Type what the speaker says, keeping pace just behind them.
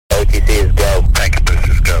ATC is go. Pancapus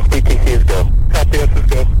is go. ATC is go. PATRIOTS is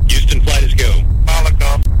go. Houston flight is go.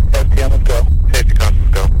 Molotov. STM is go. Safety comms is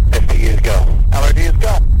go. STE is go. LRD is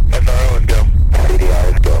go. SRO is go.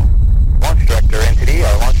 CDR is go. Launch director, NTD,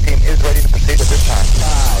 our launch team is ready to proceed at this time.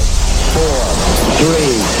 5, 4, 3,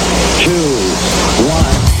 2, 1.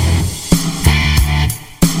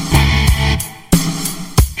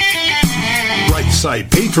 Right Side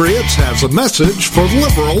Patriots has a message for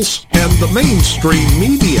liberals and the mainstream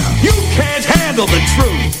media. You can't handle the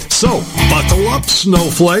truth! So, buckle up,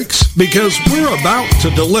 snowflakes, because we're about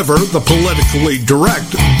to deliver the politically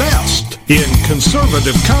direct best in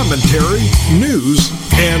conservative commentary, news,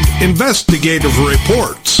 and investigative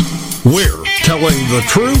reports. We're telling the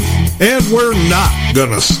truth, and we're not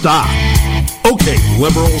gonna stop. Okay,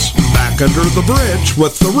 liberals, back under the bridge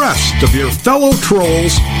with the rest of your fellow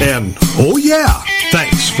trolls, and oh yeah,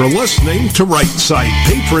 thanks for listening to Right Side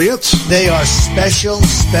Patriots. They are special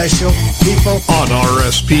people On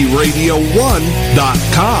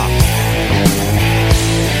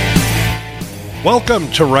RSPRadio1.com.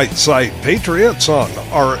 Welcome to Right Side Patriots on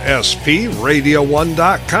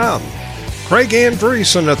RSPRadio1.com. Craig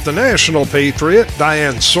Andresen at the National Patriot,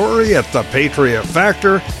 Diane Sori at the Patriot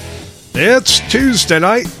Factor. It's Tuesday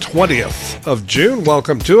night, 20th of June.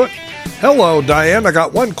 Welcome to it. Hello, Diane. I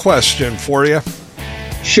got one question for you.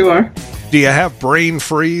 Sure. Do you have brain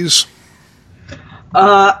freeze?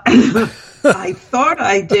 I thought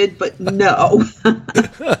I did, but no.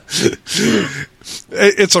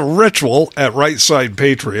 It's a ritual at Right Side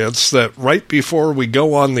Patriots that right before we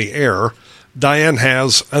go on the air, Diane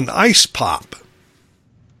has an ice pop.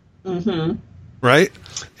 Mm-hmm. Right?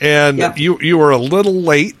 And yep. you were a little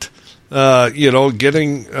late,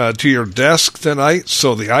 getting to your desk tonight,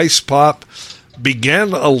 so the ice pop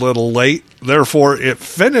began a little late. Therefore, it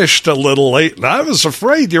finished a little late, and I was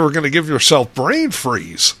afraid you were going to give yourself brain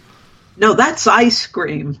freeze. No, that's ice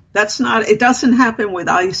cream. That's not. It doesn't happen with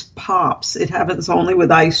ice pops. It happens only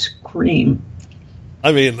with ice cream.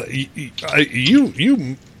 I mean,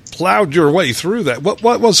 you plowed your way through that. What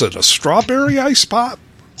was it? A strawberry ice pop?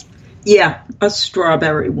 Yeah, a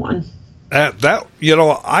strawberry one. I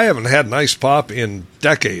haven't had an ice pop in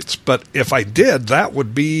decades, but if I did, that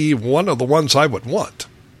would be one of the ones I would want.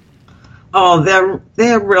 Oh,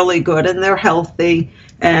 they're really good, and they're healthy,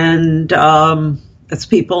 and as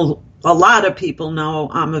people, a lot of people know,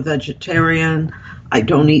 I'm a vegetarian. I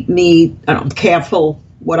don't eat meat. I'm careful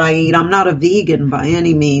what I eat. I'm not a vegan by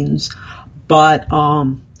any means, but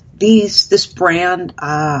this brand,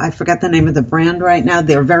 I forget the name of the brand right now.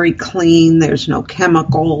 They're very clean. There's no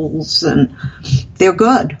chemicals, and they're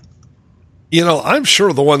good. I'm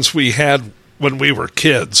sure the ones we had when we were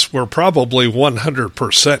kids were probably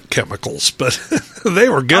 100% chemicals, but they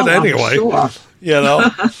were good anyway. I'm sure.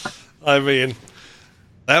 I mean,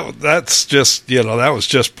 that's just, that was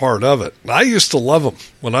just part of it. I used to love them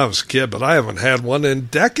when I was a kid, but I haven't had one in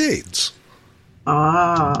decades.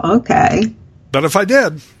 Ah, okay. But if I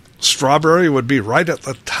did, strawberry would be right at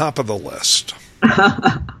the top of the list.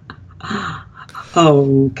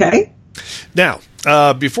 Okay. Now,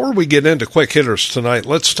 before we get into quick hitters tonight,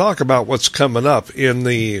 let's talk about what's coming up in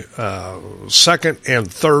the second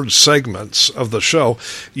and third segments of the show.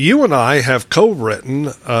 You and I have co-written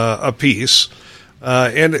a piece,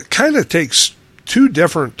 and it kind of takes two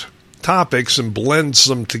different topics and blends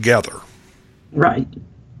them together. Right.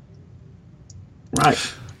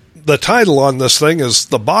 The title on this thing is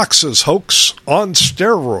The Box's Hoax on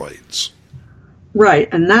Steroids. Right,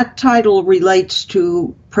 and that title relates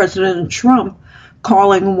to President Trump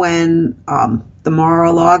calling when the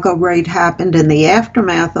Mar-a-Lago raid happened and the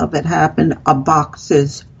aftermath of it happened, a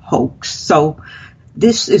Box's hoax. So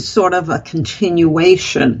this is sort of a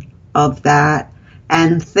continuation of that,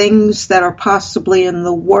 and things that are possibly in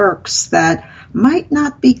the works that might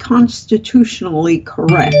not be constitutionally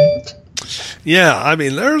correct. Yeah, I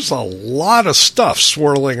mean, there's a lot of stuff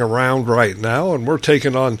swirling around right now, and we're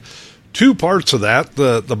taking on two parts of that,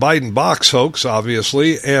 the Biden box hoax,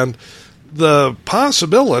 obviously, and the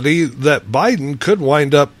possibility that Biden could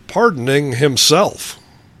wind up pardoning himself.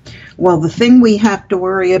 Well, the thing we have to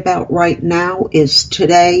worry about right now is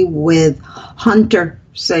today with Hunter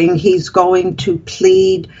saying he's going to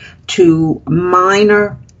plead to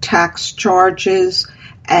minor tax charges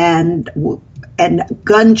and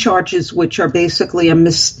gun charges, which are basically a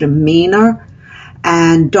misdemeanor.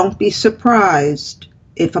 And don't be surprised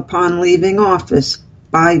if upon leaving office,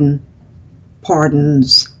 Biden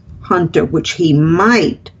pardons Hunter, which he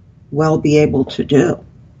might well be able to do.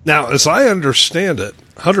 Now, as I understand it,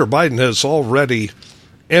 Hunter Biden has already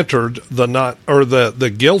entered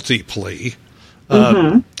the guilty plea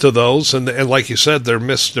to those. And like you said, they're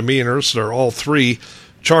misdemeanors. They're all three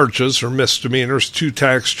charges are misdemeanors, 2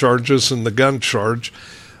 tax charges and the gun charge.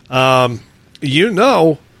 If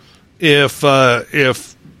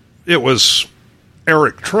it was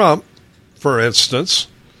Eric Trump, for instance,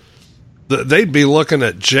 they'd be looking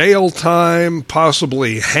at jail time,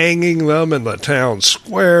 possibly hanging them in the town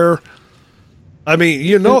square. I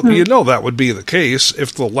mean, that would be the case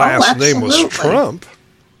if the last name was Trump.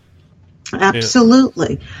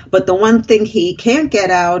 Absolutely. Yeah. But the one thing he can't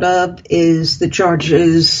get out of is the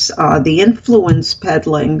charges, the influence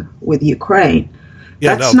peddling with Ukraine.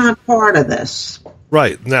 That's not part of this.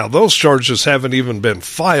 Right. Now, those charges haven't even been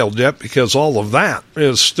filed yet because all of that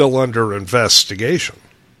is still under investigation.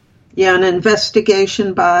 Yeah, an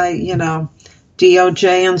investigation by,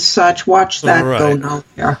 DOJ and such. Watch that go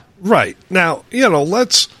nowhere. Right. Now,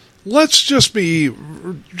 let's just be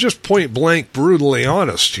point blank brutally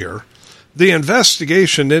honest here. The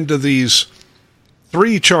investigation into these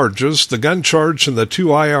 3 charges, the gun charge and the 2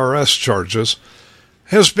 IRS charges,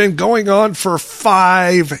 has been going on for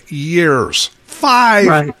 5 years.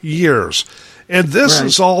 5 years. And this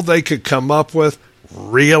is all they could come up with?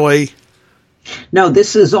 Really? No,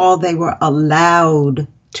 this is all they were allowed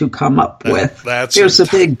to come up with. There's a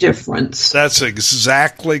big difference. That's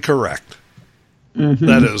exactly correct. Mm-hmm.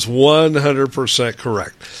 That is 100%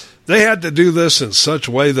 correct. They had to do this in such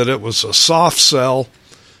a way that it was a soft sell,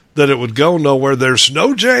 that it would go nowhere. There's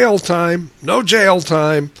no jail time.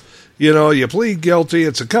 You plead guilty.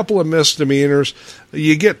 It's a couple of misdemeanors.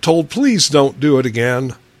 You get told, please don't do it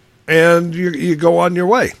again. And you go on your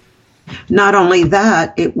way. Not only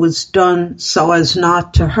that, it was done so as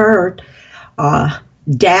not to hurt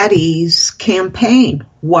Daddy's campaign.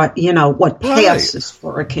 What passes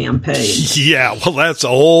for a campaign. Yeah, well, that's a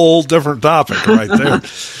whole different topic right there.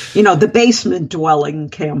 The basement dwelling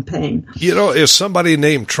campaign. If somebody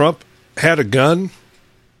named Trump had a gun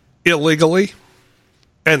illegally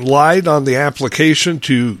and lied on the application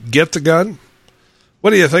to get the gun,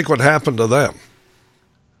 what do you think would happen to them?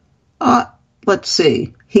 Let's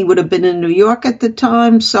see. He would have been in New York at the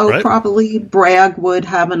time, so probably Bragg would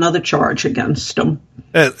have another charge against him.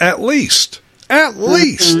 At least.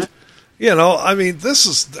 Mm-hmm. This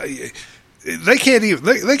is, they can't even,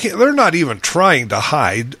 they're not even trying to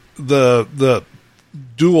hide the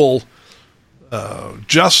dual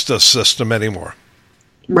justice system anymore.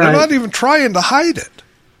 Right. They're not even trying to hide it.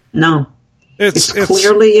 No. It's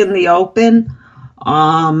clearly in the open.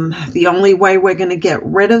 The only way we're going to get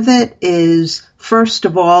rid of it is, first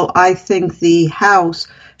of all, I think the House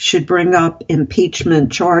should bring up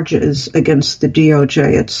impeachment charges against the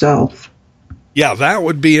DOJ itself. Yeah, that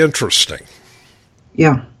would be interesting.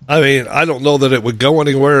 Yeah. I mean, I don't know that it would go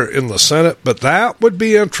anywhere in the Senate, but that would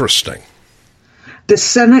be interesting.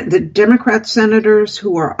 The Democrat senators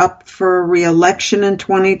who are up for re-election in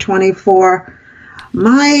 2024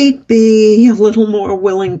 might be a little more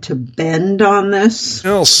willing to bend on this.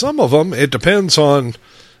 Some of them, it depends on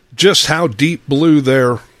just how deep blue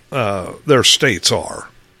their states are.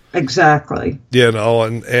 Exactly.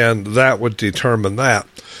 And that would determine that.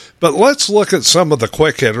 But let's look at some of the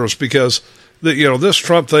quick hitters because this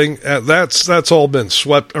Trump thing, that's all been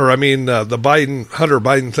swept, the Hunter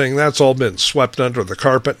Biden thing, that's all been swept under the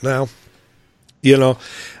carpet now.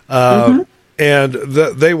 And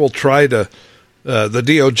they will try to. The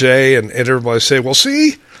DOJ and everybody say, well,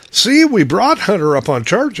 see, we brought Hunter up on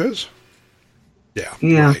charges. Yeah.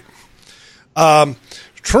 Right.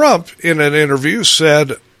 Trump, in an interview,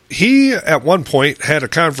 said he, at one point, had a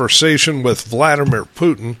conversation with Vladimir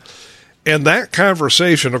Putin, and that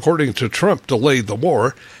conversation, according to Trump, delayed the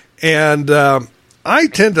war. And I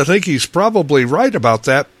tend to think he's probably right about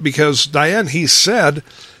that because, Diane, he said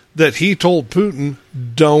that he told Putin,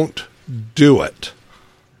 don't do it.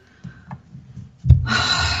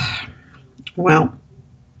 Well,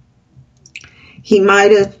 he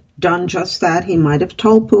might have done just that. He might have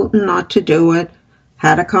told Putin not to do it,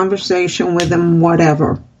 had a conversation with him,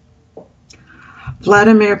 whatever.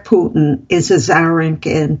 Vladimir Putin is as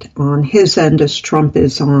arrogant on his end as Trump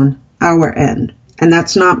is on our end. And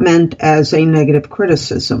that's not meant as a negative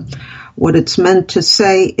criticism. What it's meant to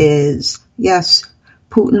say is, yes,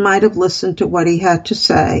 Putin might have listened to what he had to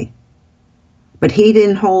say, but he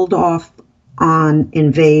didn't hold off on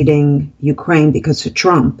invading Ukraine because of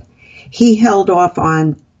Trump. He held off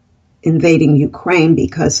on invading Ukraine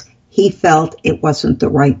because he felt it wasn't the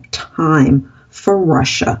right time for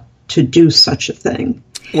Russia to do such a thing.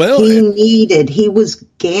 Well, he was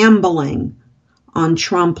gambling on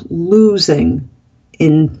Trump losing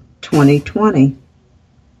in 2020.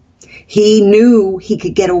 He knew he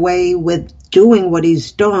could get away with doing what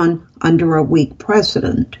he's done under a weak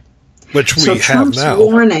president. Which we have now.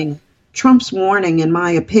 Trump's warning, in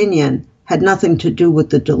my opinion, had nothing to do with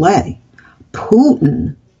the delay.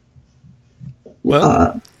 Putin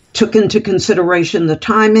took into consideration the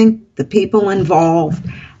timing, the people involved,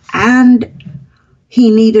 and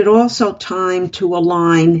he needed also time to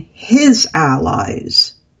align his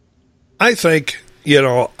allies. I think,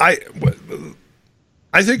 I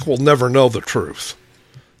think we'll never know the truth.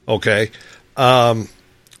 Okay?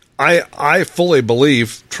 I fully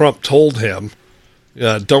believe Trump told him,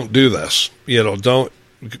 don't do this. Don't,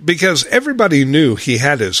 because everybody knew he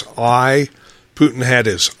had his eye. Putin had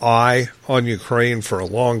his eye on Ukraine for a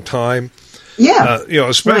long time. Yeah.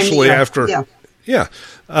 Especially after,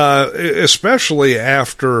 especially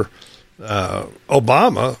after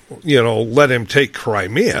Obama, let him take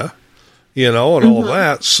Crimea, and all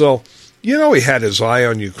that. So, he had his eye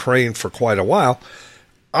on Ukraine for quite a while.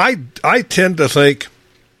 I tend to think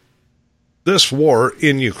this war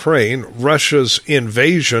in Ukraine, Russia's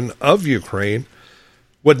invasion of Ukraine,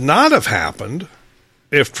 would not have happened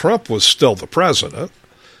if Trump was still the president.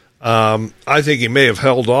 I think he may have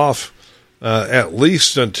held off at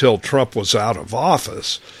least until Trump was out of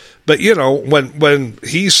office. But, when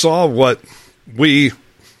he saw what we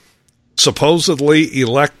supposedly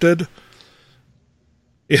elected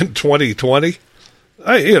in 2020,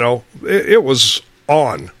 it was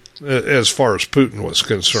on as far as Putin was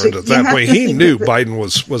concerned. At that point, he knew Biden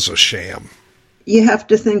was a sham. You have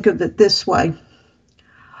to think of it this way.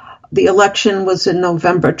 The election was in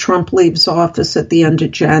November. Trump leaves office at the end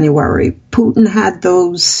of January. Putin had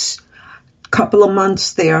those couple of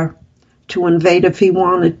months there to invade if he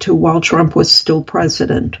wanted to while Trump was still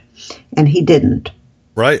president, and he didn't.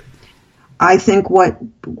 Right. I think what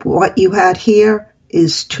you had here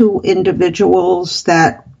is two individuals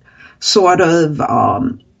that sort of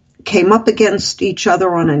came up against each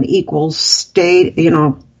other on an equal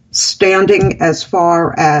standing as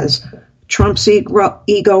far as Trump's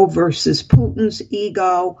ego versus Putin's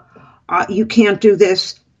ego. You can't do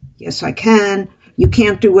this. Yes, I can. You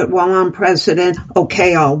can't do it while I'm president.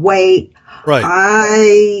 Okay, I'll wait. Right.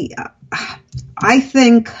 I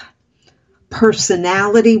think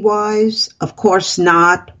personality-wise, of course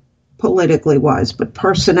not politically-wise, but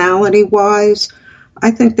personality-wise,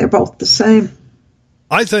 I think they're both the same.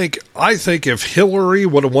 I think if Hillary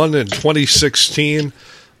would have won in 2016,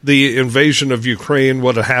 the invasion of Ukraine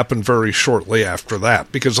would have happened very shortly after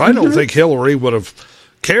that, because I don't think Hillary would have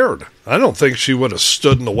cared. I don't think she would have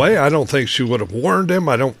stood in the way. I don't think she would have warned him.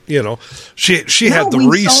 I don't, she had the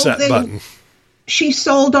reset button. She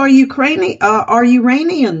sold our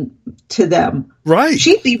uranium to them. Right.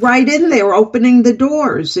 She'd be right in there opening the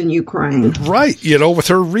doors in Ukraine. Right. With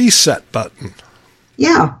her reset button.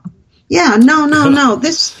 Yeah. Yeah. No.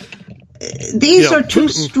 These are two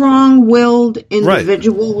strong-willed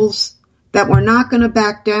individuals that were not going to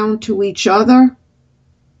back down to each other,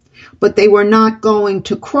 but they were not going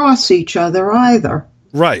to cross each other either.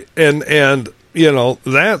 Right. And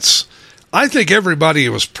that's, I think everybody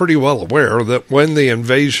was pretty well aware that when the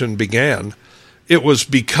invasion began, it was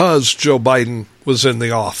because Joe Biden was in the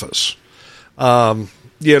office. As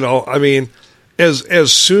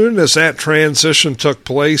soon as that transition took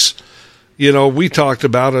place, we talked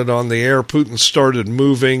about it on the air. Putin started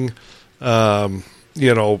moving,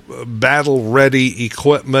 battle-ready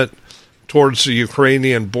equipment towards the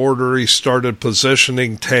Ukrainian border. He started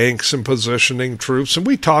positioning tanks and positioning troops, and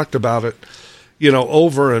we talked about it,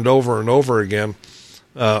 over and over and over again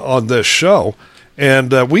on this show.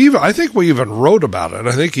 And I think we even wrote about it.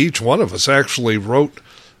 I think each one of us actually wrote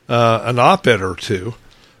an op-ed or two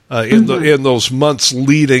in those months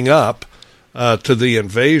leading up to the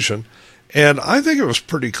invasion. And I think it was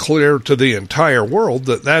pretty clear to the entire world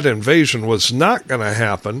that invasion was not going to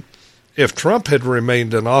happen if Trump had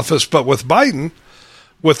remained in office. But with Biden,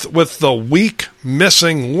 with the weak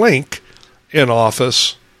missing link in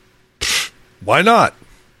office, why not?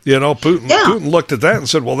 Putin looked at that and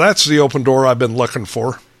said, well, that's the open door I've been looking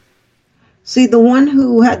for. See, the one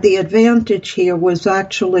who had the advantage here was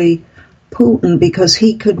actually Putin, because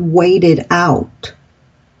he could wait it out.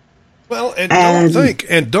 Well, and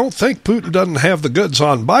don't think Putin doesn't have the goods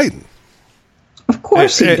on Biden. Of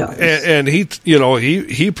course he does. And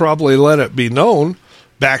he probably let it be known,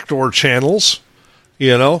 backdoor channels,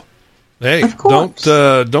 hey,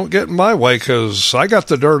 don't get in my way, because I got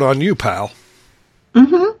the dirt on you, pal.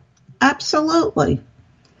 Mm-hmm. Absolutely.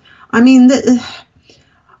 I mean,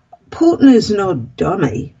 Putin is no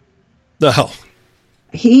dummy. No.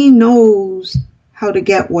 He knows how to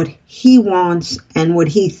get what he wants and what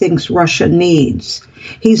he thinks Russia needs.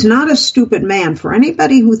 He's not a stupid man. For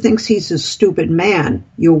anybody who thinks he's a stupid man,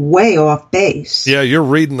 you're way off base. Yeah, you're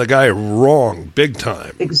reading the guy wrong, big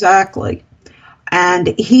time. Exactly.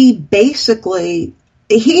 And he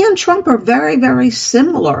and Trump are very, very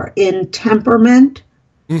similar in temperament,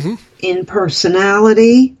 in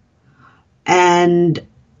personality, and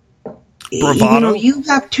bravado. You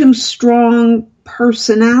have two strong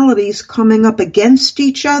personalities coming up against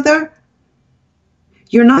each other.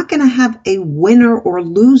 You're not going to have a winner or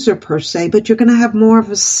loser per se, but you're going to have more of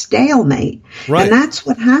a stalemate. Right. And that's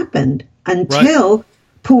what happened until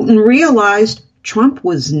Putin realized Trump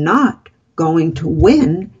was not going to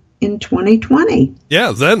win in 2020.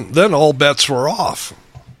 Yeah, then all bets were off.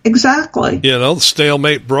 Exactly. The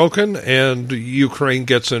stalemate broken and Ukraine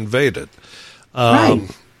gets invaded. Right.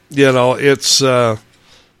 It's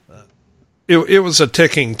it was a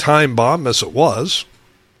ticking time bomb as it was.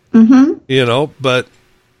 But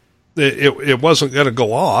it wasn't going to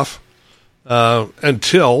go off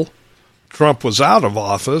until Trump was out of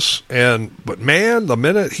office. But man, the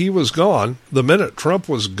minute he was gone, the minute Trump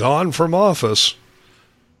was gone from office,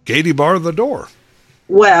 Katie barred the door.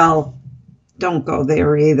 Well, don't go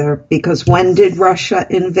there either, because when did Russia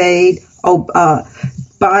invade?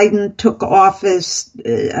 Biden took office,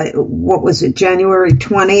 January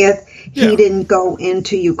 20th? Yeah. He didn't go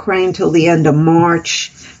into Ukraine till the end of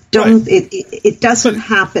March. It doesn't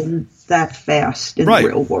happen that fast in the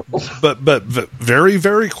real world. But very,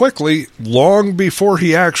 very quickly, long before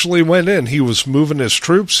he actually went in, he was moving his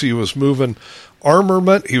troops, he was moving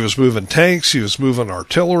armament, he was moving tanks, he was moving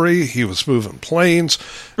artillery, he was moving planes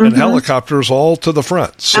and helicopters all to the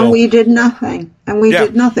front. So, and we did nothing. We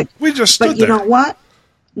just stood there. But you know what?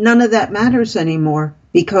 None of that matters anymore,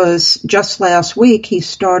 because just last week he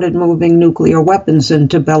started moving nuclear weapons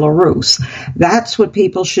into Belarus. That's what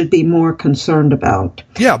people should be more concerned about.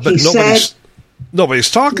 Yeah, but nobody's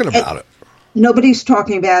talking about it. Nobody's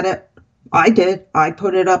talking about it. I did. I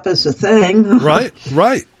put it up as a thing. Right.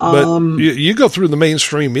 But you go through the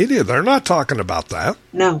mainstream media, they're not talking about that.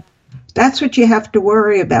 No. That's what you have to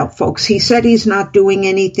worry about, folks. He said he's not doing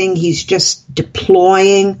anything. He's just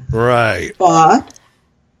deploying. Right. But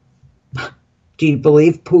do you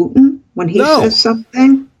believe Putin when he says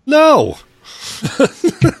something? No.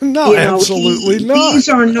 No, absolutely not.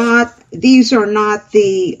 These are not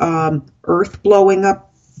the earth blowing up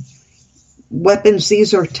weapons.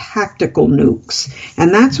 These are tactical nukes.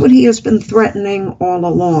 And that's what he has been threatening all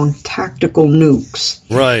along, tactical nukes.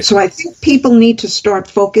 Right. So I think people need to start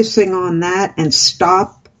focusing on that and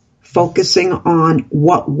stop focusing on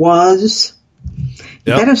what was.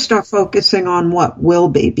 You better start focusing on what will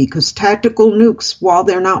be, because tactical nukes, while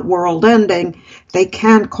they're not world-ending, they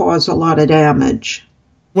can cause a lot of damage.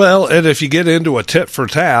 Well, and if you get into a tit for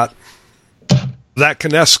tat, that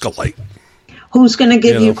can escalate. Who's going to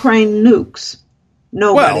give Ukraine nukes?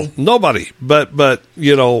 Nobody. Well, nobody. But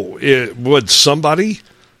would somebody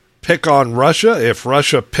pick on Russia if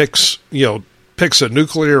Russia picks a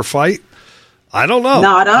nuclear fight? I don't know.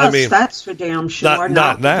 Not us, that's for damn sure.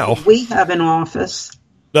 Not now. We have an office.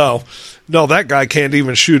 No, that guy can't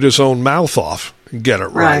even shoot his own mouth off and get it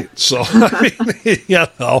right. So, that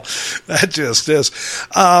just is.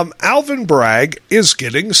 Alvin Bragg is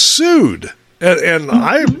getting sued. And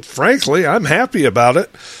I'm happy about it.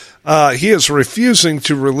 He is refusing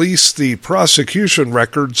to release the prosecution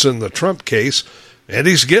records in the Trump case, and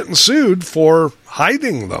he's getting sued for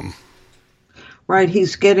hiding them. Right,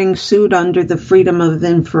 he's getting sued under the Freedom of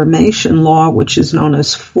Information law, which is known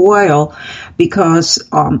as FOIL, because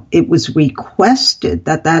it was requested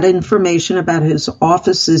that information about his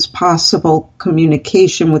office's possible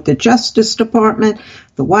communication with the Justice Department,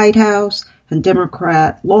 the White House, and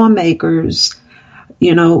Democrat lawmakers,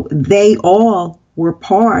 they all were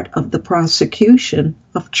part of the prosecution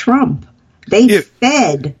of Trump. They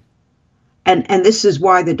fed, and this is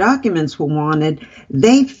why the documents were wanted,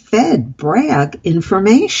 they fed Bragg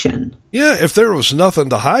information. Yeah, if there was nothing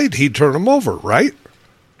to hide, he'd turn them over, right?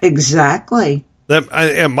 Exactly.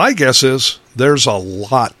 And my guess is there's a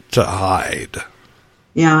lot to hide.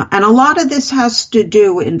 Yeah, and a lot of this has to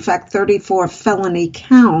do, in fact, 34 felony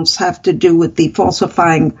counts have to do with the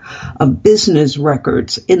falsifying of business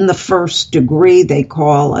records in the first degree, they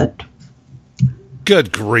call it.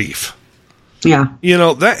 Good grief. Yeah.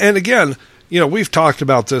 That, and again, we've talked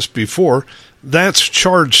about this before. That's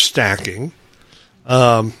charge stacking,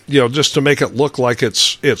 just to make it look like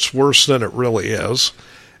it's worse than it really is.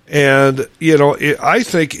 And, I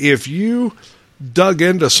think if you dug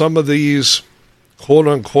into some of these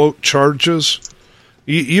quote-unquote charges,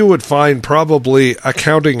 you would find probably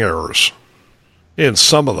accounting errors in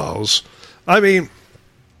some of those. I mean,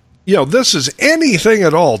 this is anything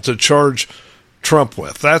at all to charge Trump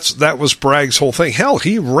with. That was Bragg's whole thing. Hell,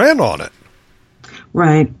 he ran on it.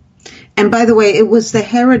 Right. And by the way, it was the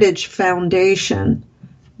Heritage Foundation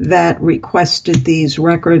that requested these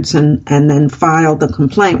records and then filed a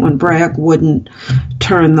complaint when Bragg wouldn't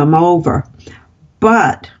turn them over.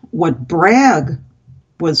 But what Bragg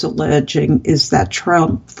was alleging is that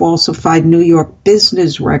Trump falsified New York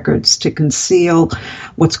business records to conceal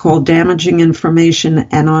what's called damaging information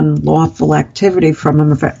and unlawful activity from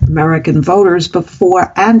American voters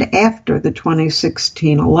before and after the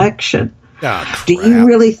 2016 election. Do you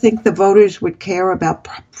really think the voters would care about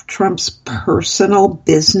Trump's personal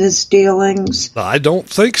business dealings? I don't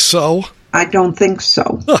think so. I don't think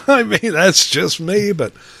so. I mean, that's just me,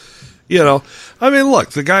 but, look,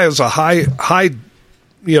 the guy is a high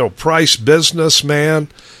price businessman,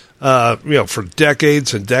 for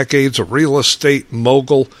decades and decades, a real estate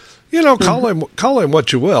mogul. Call him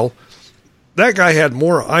what you will. That guy had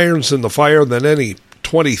more irons in the fire than any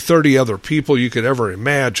 20, 30 other people you could ever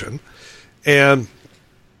imagine. And,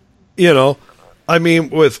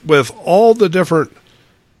 with all the different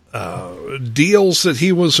deals that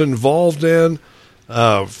he was involved in,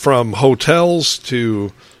 from hotels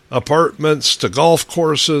to apartments to golf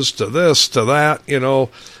courses to this to that,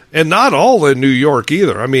 and not all in New York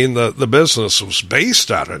either. I mean, the business was based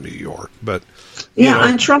out of New York, but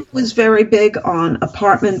and Trump was very big on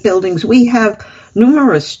apartment buildings. We have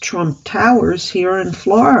numerous Trump towers here in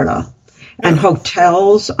Florida. And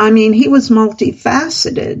hotels. I mean, he was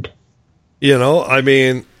multifaceted.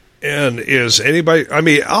 And is anybody,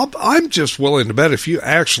 I'm just willing to bet if you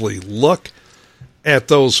actually look at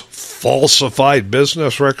those falsified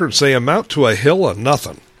business records, they amount to a hill of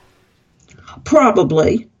nothing.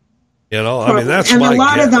 Probably. That's and my a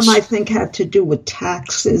lot guess. of them, I think, had to do with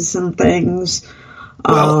taxes and things.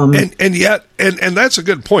 Well, and yet that's a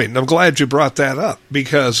good point. And I'm glad you brought that up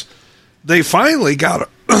because they finally got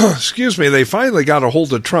they finally got a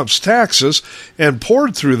hold of Trump's taxes and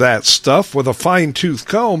poured through that stuff with a fine-tooth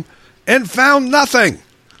comb and found nothing.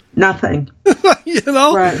 Nothing.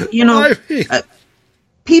 Right.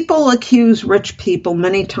 People accuse rich people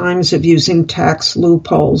many times of using tax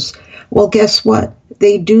loopholes. Well, guess what?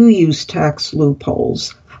 They do use tax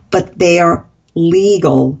loopholes, but they are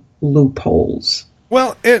legal loopholes.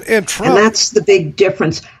 Well, and Trump... And that's the big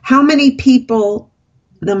difference. How many people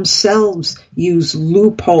themselves use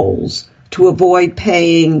loopholes to avoid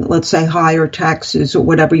paying, let's say, higher taxes or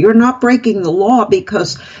whatever? You're not breaking the law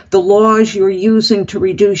because the laws you're using to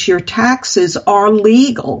reduce your taxes are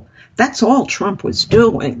legal. That's all Trump was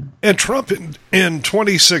doing. And Trump in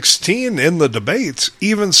 2016 in the debates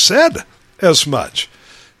even said as much.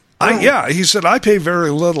 He said, I pay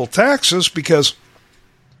very little taxes because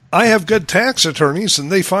I have good tax attorneys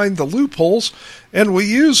and they find the loopholes and we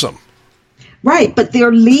use them. Right, but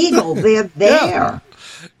they're legal. They're there.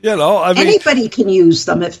 Anybody can use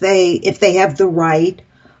them if they have the right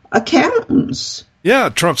accountants. Yeah,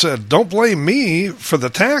 Trump said, don't blame me for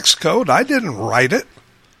the tax code. I didn't write it.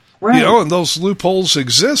 Right. And those loopholes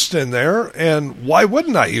exist in there, and why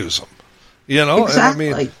wouldn't I use them?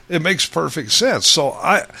 Exactly. It makes perfect sense. So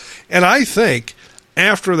I think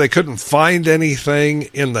after they couldn't find anything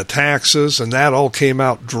in the taxes and that all came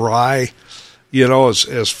out dry,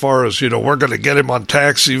 as far as, we're going to get him on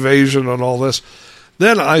tax evasion and all this,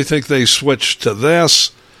 then I think they switched to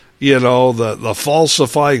this, the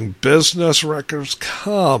falsifying business records.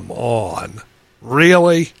 Come on.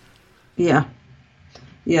 Really? Yeah.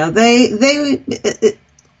 Yeah, they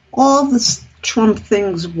all the Trump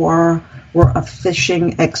things were a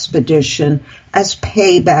fishing expedition as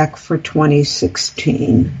payback for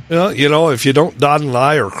 2016. If you don't dot an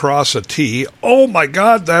I or cross a T, oh my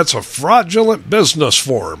God, that's a fraudulent business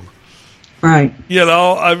form. Right.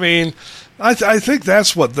 I think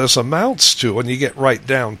that's what this amounts to when you get right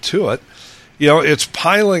down to it. It's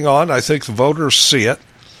piling on. I think the voters see it.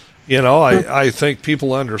 I think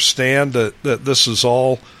people understand that this is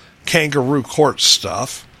all kangaroo court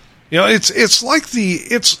stuff. It's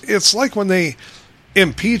like when they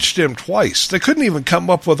impeached him twice. They couldn't even come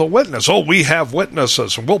up with a witness. Oh, we have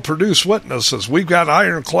witnesses, and we'll produce witnesses. We've got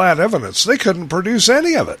ironclad evidence. They couldn't produce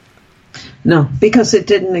any of it. No, because it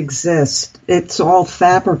didn't exist. It's all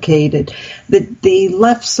fabricated. The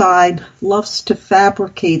left side loves to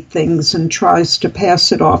fabricate things and tries to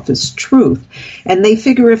pass it off as truth. And they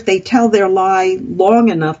figure if they tell their lie long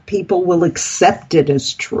enough, people will accept it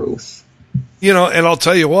as truth. And I'll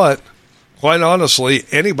tell you what, quite honestly,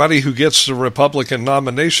 anybody who gets the Republican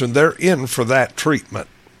nomination, they're in for that treatment.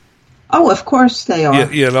 Oh, of course they are.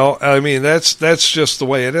 That's just the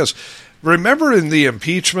way it is. Remember in the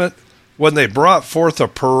impeachment when they brought forth a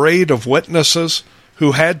parade of witnesses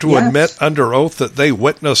who had to admit under oath that they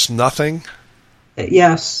witnessed nothing?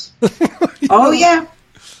 Yes. Oh, yeah.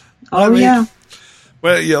 Oh, yeah.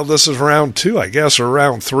 Well, this is round 2, I guess, or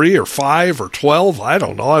round 3 or 5 or 12. I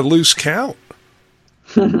don't know. I lose count.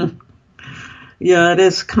 Yeah, it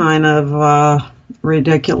is kind of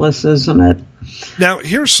ridiculous, isn't it? Now,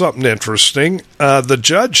 here's something interesting. The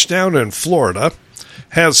judge down in Florida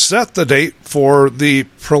has set the date for the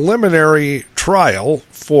preliminary trial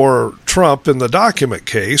for Trump in the document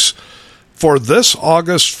case for this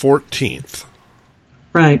August 14th.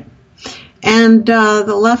 Right. And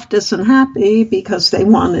the left isn't happy because they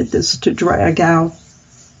wanted this to drag out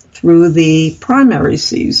through the primary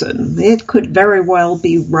season. It could very well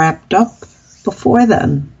be wrapped up before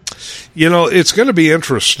then. It's going to be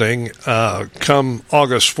interesting come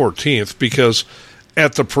August 14th because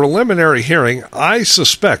at the preliminary hearing, I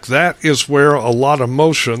suspect that is where a lot of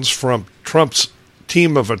motions from Trump's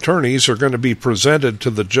team of attorneys are going to be presented to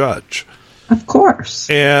the judge. Of course.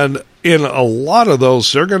 And in a lot of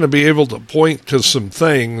those, they're going to be able to point to some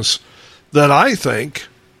things that I think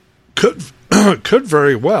could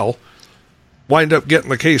very well wind up getting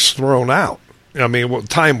the case thrown out. I mean,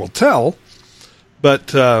 time will tell, but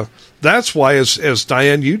that's why, as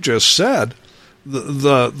Diane, you just said,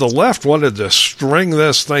 the left wanted to string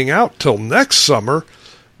this thing out till next summer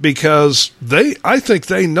because I think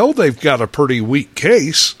they know they've got a pretty weak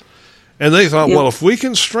case. And they thought, well, if we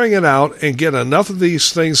can string it out and get enough of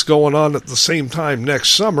these things going on at the same time next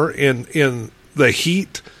summer in the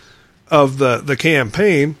heat of the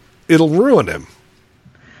campaign, it'll ruin him.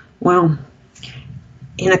 Well,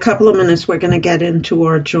 in a couple of minutes, we're going to get into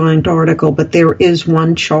our joint article, but there is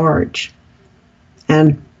one charge,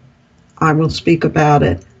 and I will speak about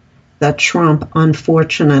it, that Trump,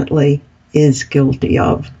 unfortunately, is guilty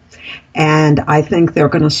of. And I think they're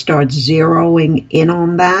going to start zeroing in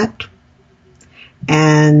on that.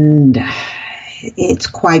 And it's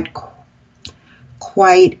quite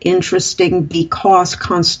interesting because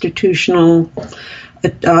constitutional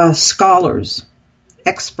scholars,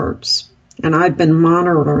 experts, and I've been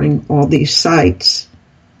monitoring all these sites,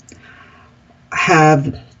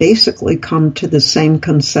 have basically come to the same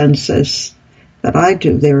consensus that I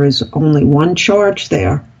do. There is only one charge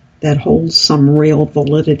there that holds some real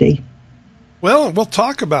validity. Well, we'll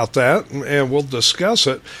talk about that and we'll discuss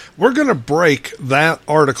it. We're going to break that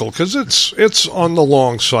article because it's on the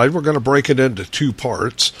long side. We're going to break it into 2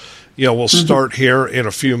 parts. We'll start here in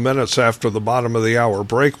a few minutes after the bottom of the hour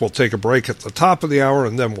break. We'll take a break at the top of the hour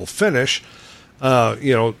and then we'll finish,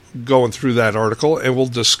 going through that article, and we'll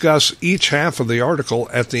discuss each half of the article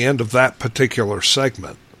at the end of that particular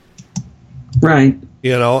segment. Right.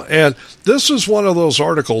 And this is one of those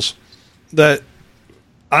articles that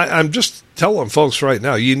I'm just telling folks right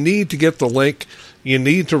now, you need to get the link. You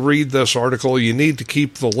need to read this article. You need to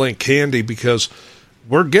keep the link handy because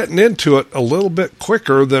we're getting into it a little bit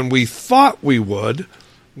quicker than we thought we would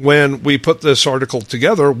when we put this article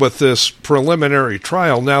together with this preliminary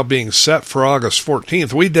trial now being set for August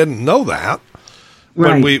 14th. We didn't know that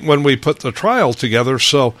when we put the trial together.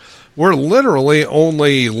 So we're literally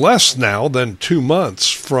only less now than 2 months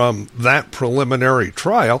from that preliminary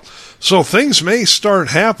trial. So things may start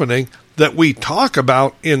happening that we talk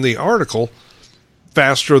about in the article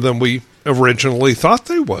faster than we originally thought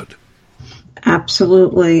they would.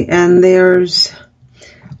 Absolutely. And there's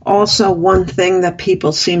also one thing that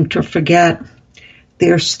people seem to forget.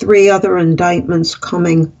 There's 3 other indictments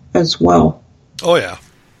coming as well. Oh, yeah.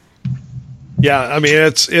 Yeah, I mean,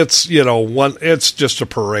 it's just a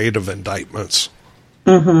parade of indictments.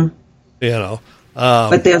 Mm-hmm.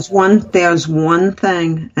 But there's one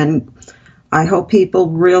thing, and I hope people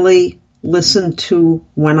really listen to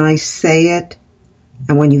when I say it,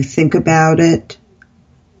 and when you think about it,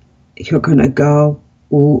 you're going to go,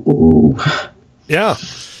 ooh, ooh. Yeah.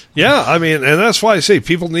 Yeah, I mean, and that's why I say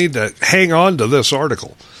people need to hang on to this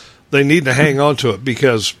article. They need to hang on to it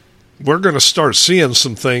because we're going to start seeing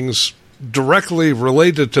some things directly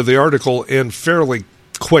related to the article in fairly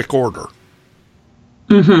quick order.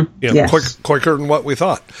 Mm-hmm. Yes. Quicker than what we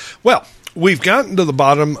thought. Well, we've gotten to the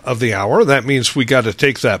bottom of the hour. That means we got to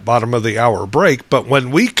take that bottom of the hour break. But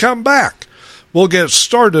when we come back, we'll get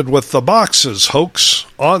started with the boxes hoax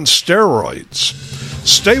on steroids.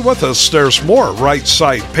 Stay with us. There's more Right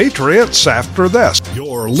Side Patriots after this.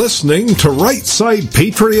 You're listening to Right Side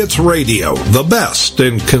Patriots Radio, the best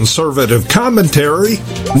in conservative commentary,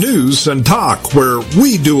 news, and talk, where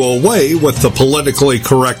we do away with the politically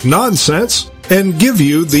correct nonsense and give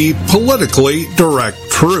you the politically direct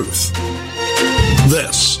truth.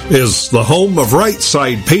 This is the home of Right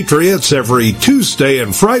Side Patriots every Tuesday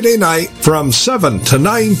and Friday night from 7 to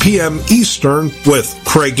 9 p.m. Eastern with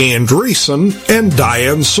Craig Andresen and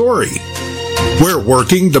Diane Sori. We're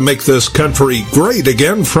working to make this country great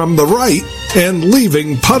again from the right and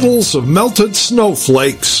leaving puddles of melted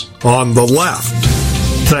snowflakes on the left.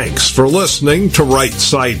 Thanks for listening to Right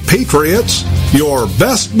Side Patriots, your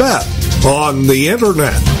best bet on the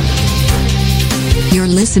Internet. You're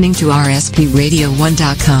listening to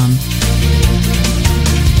RSPRadio1.com.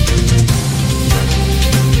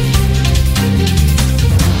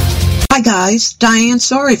 Hi guys, Diane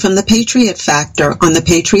Sori from The Patriot Factor on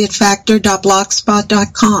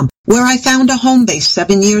thepatriotfactor.blogspot.com, where I found a home base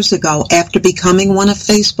 7 years ago after becoming one of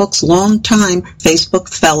Facebook's longtime Facebook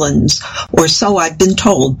felons, or so I've been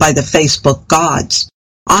told by the Facebook gods.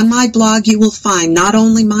 On my blog, you will find not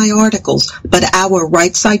only my articles, but our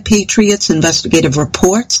Right Side Patriots investigative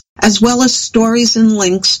reports, as well as stories and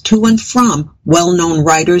links to and from well-known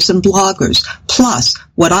writers and bloggers, plus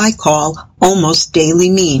what I call almost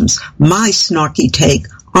daily memes, my snarky take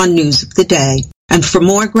on news of the day. And for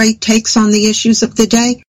more great takes on the issues of the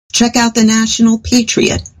day, check out The National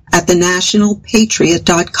Patriot at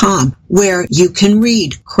thenationalpatriot.com, where you can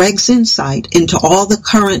read Craig's insight into all the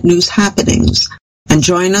current news happenings. And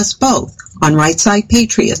join us both on Right Side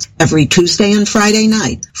Patriots every Tuesday and Friday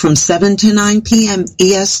night from 7 to 9 p.m.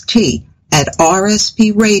 EST at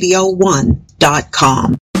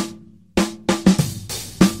rspradio1.com.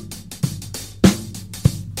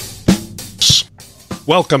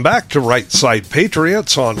 Welcome back to Right Side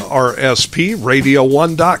Patriots on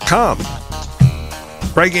rspradio1.com.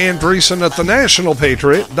 Craig Andresen at the National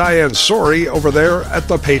Patriot, Diane Sori over there at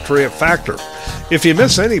the Patriot Factor. If you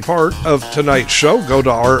miss any part of tonight's show, go to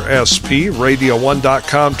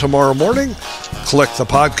rspradio1.com tomorrow morning, click the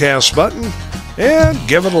podcast button, and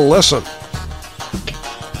give it a listen.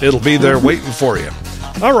 It'll be there waiting for you.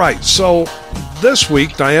 All right, so this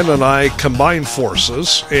week, Diane and I combined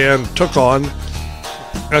forces and took on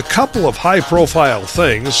a couple of high-profile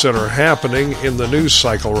things that are happening in the news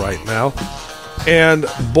cycle right now. And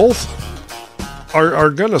both are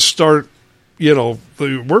going to start, we're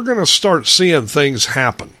going to start seeing things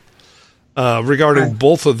happen regarding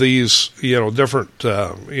both of these, different,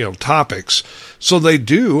 topics. So they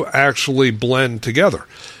do actually blend together.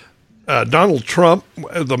 Donald Trump,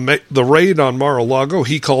 the raid on Mar-a-Lago,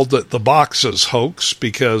 he called it the boxes hoax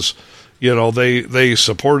because, they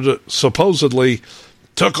supposedly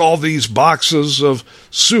took all these boxes of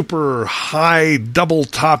super high, double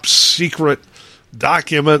top secret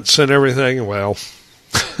documents and everything. Well,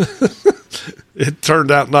 it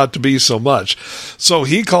turned out not to be so much. So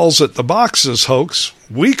he calls it the boxes hoax.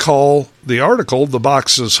 We call the article the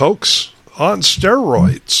boxes hoax on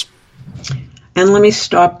steroids. And let me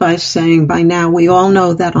start by saying by now we all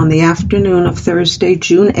know that on the afternoon of Thursday,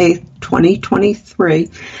 June 8th,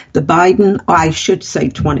 2023, the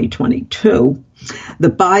 2022, the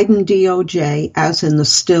Biden DOJ, as in the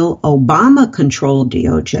still Obama-controlled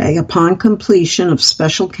DOJ, upon completion of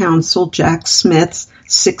Special Counsel Jack Smith's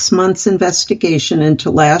 6 months investigation into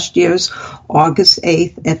last year's August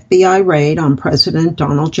 8th FBI raid on President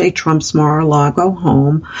Donald J. Trump's Mar-a-Lago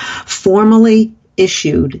home, formally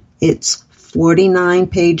issued its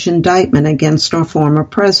 49-page indictment against our former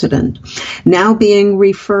president. Now being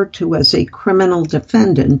referred to as a criminal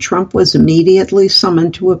defendant, Trump was immediately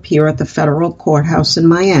summoned to appear at the federal courthouse in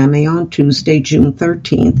Miami on Tuesday, June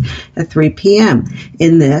 13th at 3 p.m.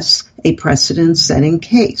 In this, a precedent-setting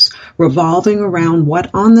case revolving around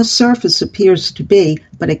what on the surface appears to be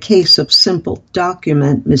but a case of simple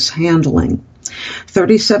document mishandling.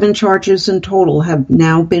 37 charges in total have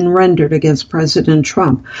now been rendered against President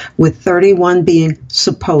Trump, with 31 being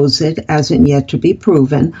supposed, as in yet to be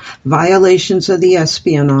proven, violations of the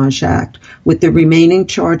Espionage Act, with the remaining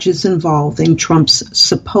charges involving Trump's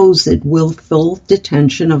supposed willful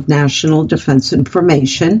detention of national defense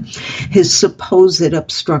information, his supposed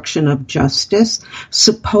obstruction of justice,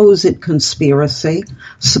 supposed conspiracy,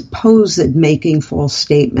 supposed making false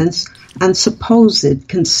statements, and supposed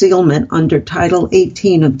concealment under Title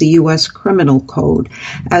 18 of the U.S. Criminal Code,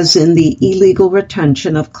 as in the illegal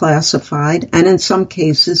retention of classified and in some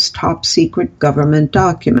cases top-secret government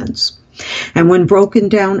documents. And when broken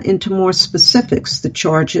down into more specifics, the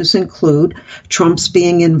charges include Trump's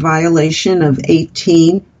being in violation of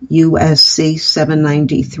 18 U.S.C.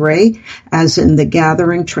 793, as in the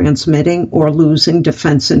gathering, transmitting, or losing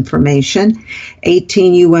defense information,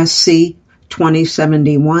 18 U.S.C.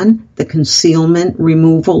 2071, the concealment,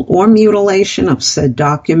 removal, or mutilation of said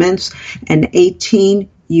documents, and 18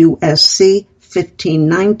 U.S.C.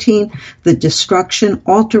 1519, the destruction,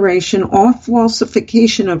 alteration, or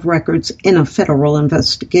falsification of records in a federal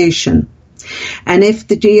investigation. And if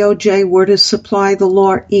the DOJ were to supply the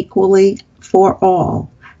law equally for all,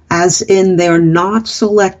 as in they're not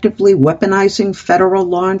selectively weaponizing federal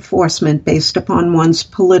law enforcement based upon one's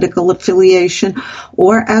political affiliation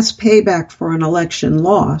or as payback for an election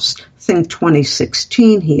lost, think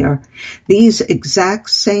 2016 here, these exact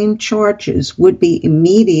same charges would be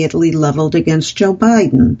immediately leveled against Joe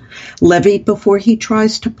Biden, levied before he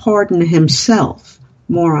tries to pardon himself.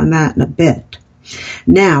 More on that in a bit.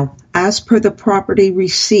 Now, as per the property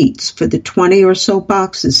receipts for the 20 or so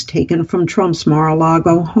boxes taken from Trump's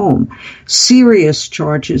Mar-a-Lago home, serious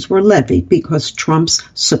charges were levied because Trump's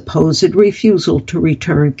supposed refusal to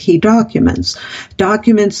return key documents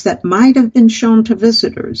that might have been shown to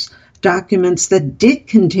visitors, documents that did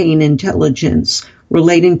contain intelligence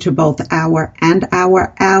relating to both our and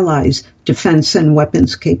our allies' defense and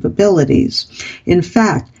weapons capabilities. In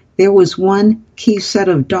fact, there was one key set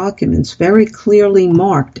of documents very clearly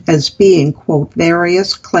marked as being, quote,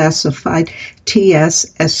 various classified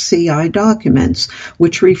TS-SCI documents,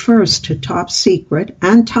 which refers to top secret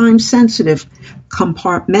and time-sensitive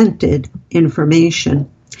compartmented information.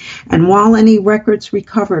 And while any records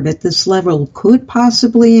recovered at this level could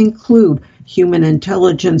possibly include human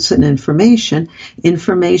intelligence and information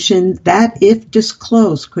that, if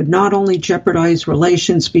disclosed, could not only jeopardize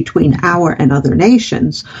relations between our and other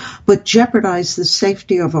nations, but jeopardize the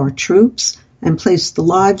safety of our troops and place the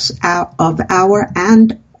lives of our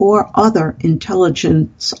and or other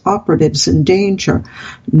intelligence operatives in danger.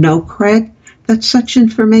 No, Craig, that such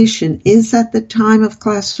information is at the time of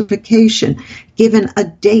classification given a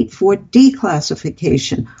date for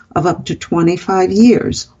declassification of up to 25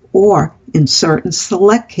 years, or, in certain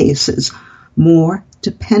select cases, more,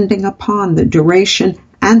 depending upon the duration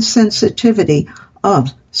and sensitivity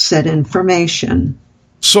of said information.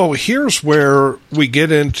 So here's where we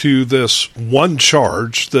get into this one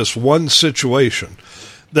charge, this one situation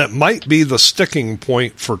that might be the sticking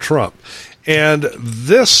point for Trump. And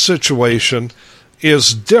this situation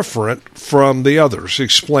is different from the others.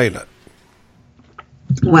 Explain it.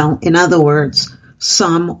 Well, in other words,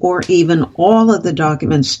 some or even all of the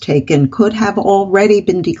documents taken could have already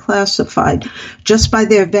been declassified just by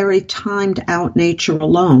their very timed out nature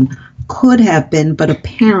alone. Could have been, but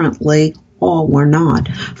apparently all were not.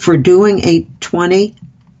 For doing a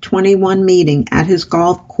 2021 meeting at his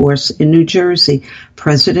golf course in New Jersey,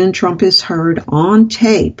 President Trump is heard on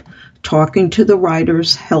tape talking to the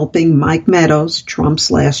writers helping Mike Meadows, Trump's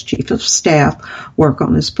last chief of staff, work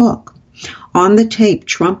on his book. On the tape,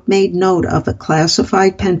 Trump made note of a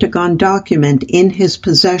classified Pentagon document in his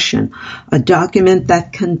possession, a document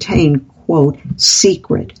that contained, quote,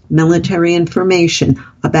 secret military information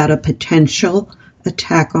about a potential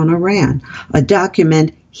attack on Iran, a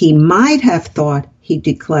document he might have thought he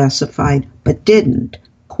declassified but didn't.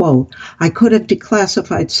 Quote, I could have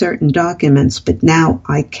declassified certain documents, but now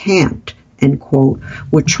I can't, end quote,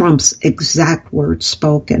 were Trump's exact words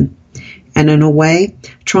spoken. And in a way,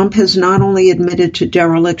 Trump has not only admitted to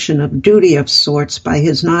dereliction of duty of sorts by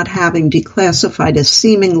his not having declassified a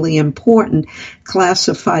seemingly important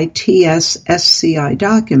classified TS-SCI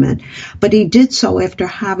document, but he did so after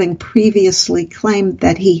having previously claimed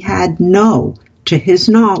that he had no, to his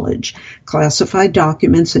knowledge, classified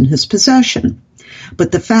documents in his possession.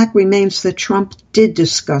 But the fact remains that Trump did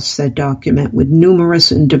discuss said document with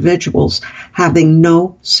numerous individuals having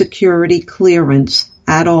no security clearance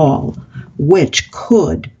at all, which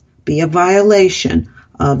could be a violation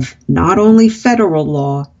of not only federal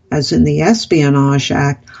law, as in the Espionage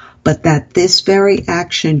Act, but that this very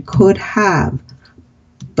action could have,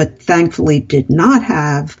 but thankfully did not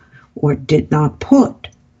have, or did not put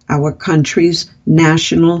our country's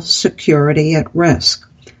national security at risk.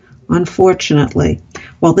 Unfortunately,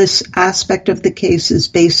 while this aspect of the case is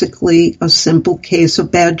basically a simple case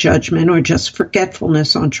of bad judgment or just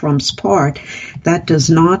forgetfulness on Trump's part, that does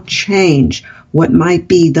not change what might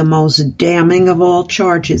be the most damning of all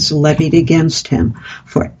charges levied against him.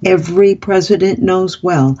 For every president knows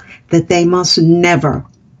well that they must never,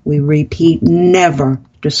 we repeat, never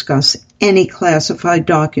discuss any classified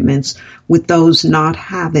documents with those not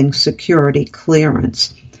having security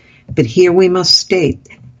clearance. But here we must state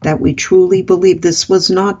that we truly believe this was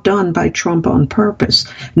not done by Trump on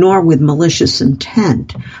purpose, nor with malicious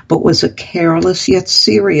intent, but was a careless yet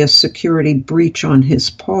serious security breach on his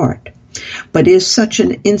part. But is such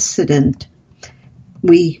an incident?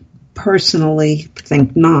 We personally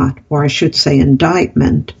think not, or I should say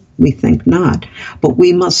indictment. We think not. But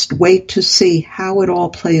we must wait to see how it all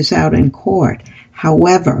plays out in court.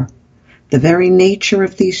 However, The very nature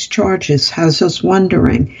of these charges has us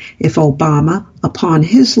wondering if Obama, upon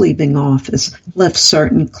his leaving office, left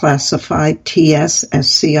certain classified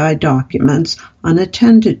TS-SCI documents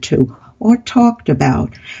unattended to or talked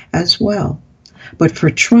about as well. But for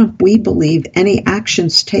Trump, we believe any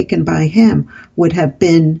actions taken by him would have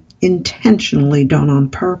been intentionally done on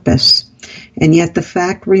purpose. And yet the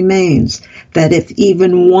fact remains that if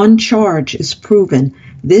even one charge is proven,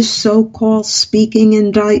 this so-called speaking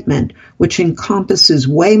indictment, which encompasses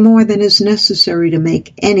way more than is necessary to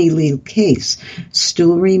make any legal case,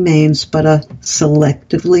 still remains but a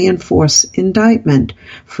selectively enforced indictment.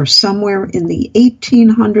 For somewhere in the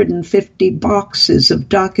 1,850 boxes of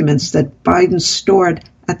documents that Biden stored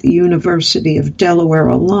at the University of Delaware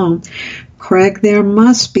alone, Craig, there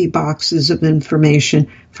must be boxes of information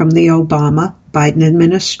from the Obama-Biden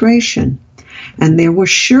administration. And there were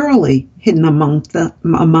surely hidden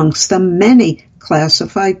amongst them many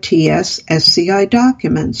classified TS-SCI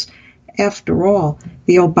documents. After all,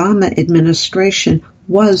 the Obama administration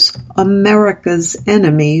was America's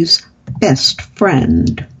enemy's best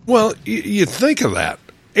friend. Well, you think of that.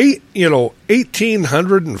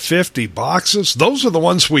 1,850 boxes. Those are the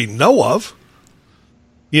ones we know of.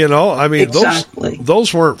 Exactly.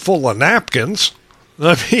 Those weren't full of napkins.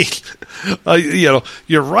 I mean,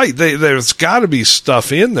 you're right. There's got to be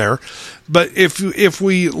stuff in there. But if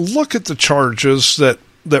we look at the charges that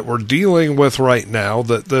we're dealing with right now,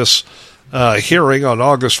 that this hearing on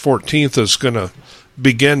August 14th is going to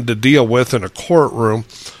begin to deal with in a courtroom,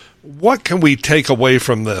 what can we take away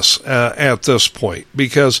from this at this point?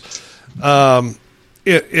 Because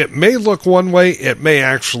it may look one way, it may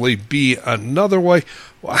actually be another way.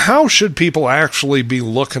 How should people actually be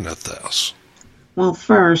looking at this? Well,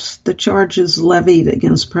 first, the charges levied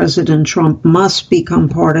against President Trump must become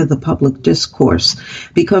part of the public discourse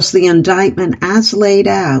because the indictment as laid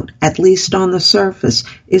out, at least on the surface,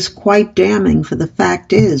 is quite damning, for the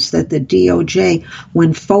fact is that the DOJ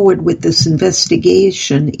went forward with this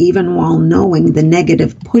investigation even while knowing the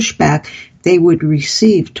negative pushback they would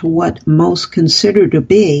receive to what most consider to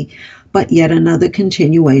be but yet another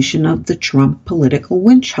continuation of the Trump political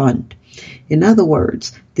witch hunt. In other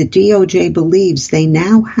words, the DOJ believes they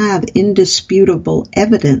now have indisputable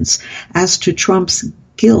evidence as to Trump's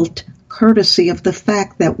guilt, courtesy of the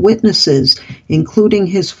fact that witnesses, including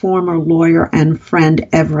his former lawyer and friend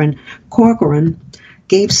Evan Corcoran,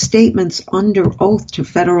 gave statements under oath to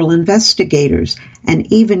federal investigators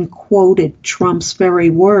and even quoted Trump's very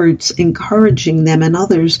words, encouraging them and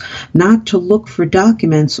others not to look for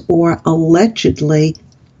documents or allegedly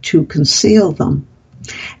to conceal them.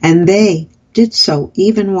 And they did so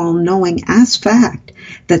even while knowing as fact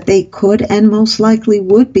that they could and most likely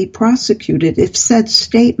would be prosecuted if said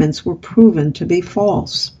statements were proven to be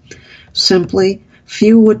false. Simply,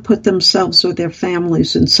 few would put themselves or their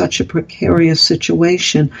families in such a precarious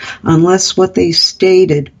situation unless what they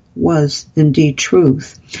stated was indeed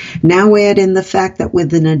truth. Now add in the fact that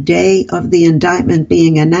within a day of the indictment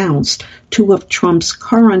being announced, two of Trump's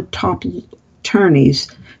current top attorneys,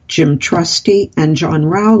 Jim Trusty and John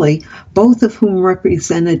Rowley, both of whom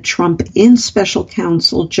represented Trump in special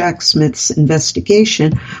counsel Jack Smith's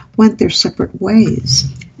investigation, went their separate ways.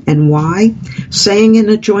 And why? Saying in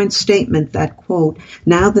a joint statement that, quote,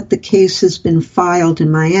 now that the case has been filed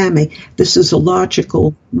in Miami, this is a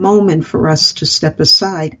logical moment for us to step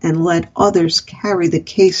aside and let others carry the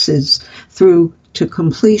cases through to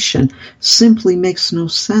completion, simply makes no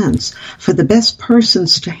sense. For the best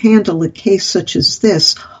persons to handle a case such as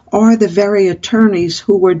this are the very attorneys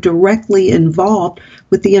who were directly involved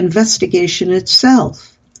with the investigation itself.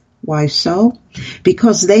 Why so?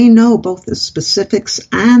 Because they know both the specifics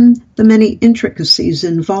and the many intricacies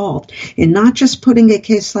involved in not just putting a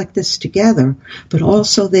case like this together, but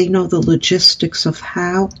also they know the logistics of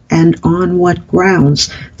how and on what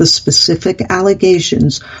grounds the specific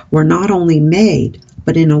allegations were not only made,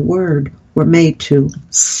 but in a word, were made to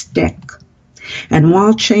stick. And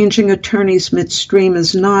while changing attorneys midstream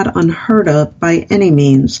is not unheard of by any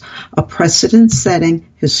means, a precedent-setting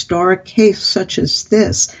historic case such as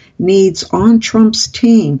this needs on Trump's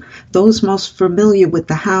team those most familiar with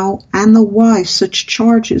the how and the why such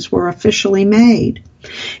charges were officially made.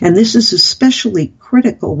 And this is especially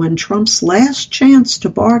critical when Trump's last chance to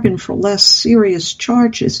bargain for less serious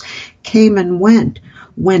charges came and went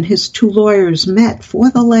when his two lawyers met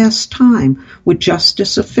for the last time with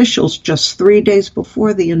justice officials just 3 days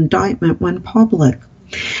before the indictment went public.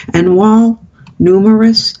 And while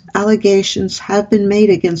numerous allegations have been made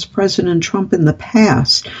against President Trump in the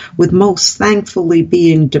past, with most thankfully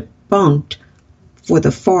being debunked for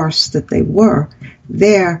the farce that they were,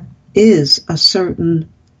 there is a certain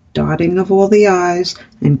dotting of all the I's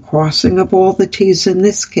and crossing of all the T's in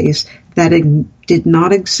this case that it did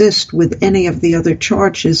not exist with any of the other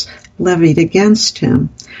charges levied against him.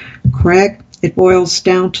 Craig, it boils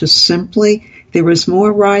down to simply there is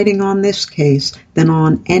more riding on this case than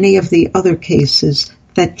on any of the other cases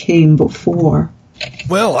that came before.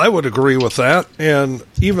 Well, I would agree with that. And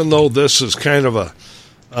even though this is kind of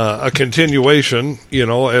a continuation,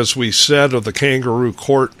 as we said, of the kangaroo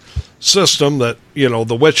court system, that,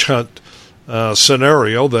 the witch hunt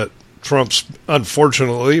scenario that Trump's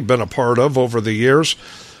unfortunately been a part of over the years,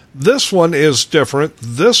 this one is different.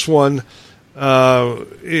 This one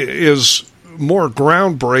is more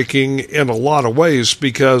groundbreaking in a lot of ways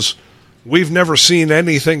because we've never seen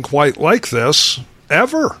anything quite like this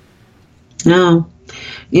ever. No.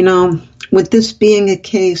 With this being a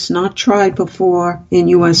case not tried before in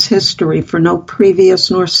U.S. history, for no previous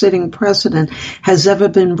nor sitting president has ever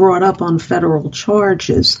been brought up on federal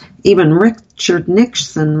charges. Even Richard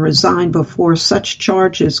Nixon resigned before such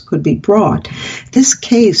charges could be brought. This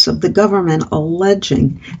case of the government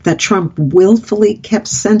alleging that Trump willfully kept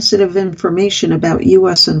sensitive information about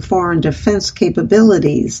U.S. and foreign defense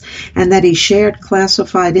capabilities and that he shared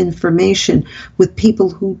classified information with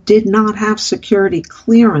people who did not have security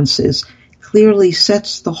clearances clearly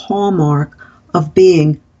sets the hallmark of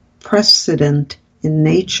being precedent in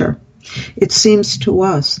nature. It seems to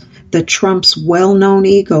us that Trump's well-known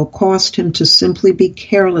ego caused him to simply be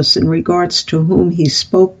careless in regards to whom he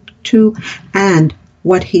spoke to and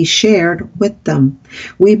what he shared with them.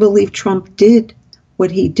 We believe Trump did what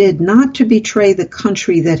he did not to betray the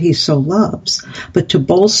country that he so loves, but to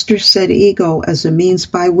bolster said ego as a means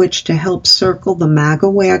by which to help circle the MAGA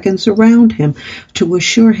wagons around him to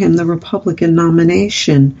assure him the Republican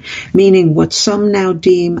nomination, meaning what some now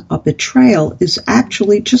deem a betrayal is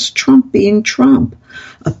actually just Trump being Trump,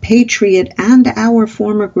 a patriot and our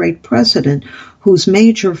former great president whose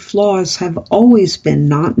major flaws have always been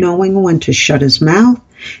not knowing when to shut his mouth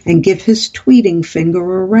and give his tweeting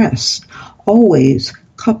finger a rest, always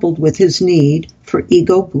coupled with his need for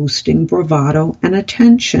ego-boosting bravado and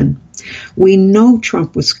attention. We know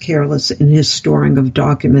Trump was careless in his storing of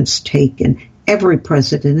documents taken. Every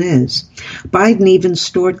president is. Biden even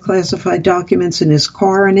stored classified documents in his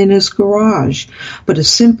car and in his garage. But a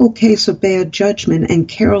simple case of bad judgment and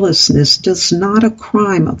carelessness does not a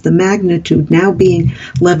crime of the magnitude now being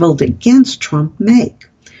leveled against Trump make.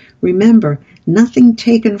 Remember, nothing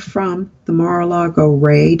taken from the Mar-a-Lago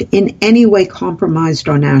raid in any way compromised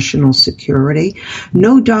our national security.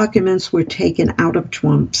 No documents were taken out of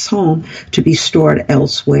Trump's home to be stored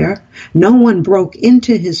elsewhere. No one broke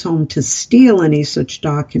into his home to steal any such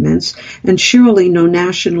documents, and surely no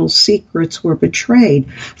national secrets were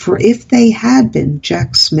betrayed. For if they had been,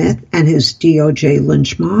 Jack Smith and his DOJ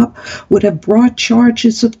lynch mob would have brought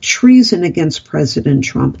charges of treason against President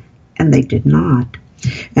Trump, and they did not.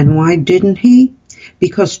 And why didn't he?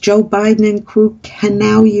 Because Joe Biden and crew can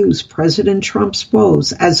now use President Trump's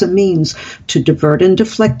woes as a means to divert and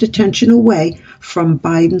deflect attention away from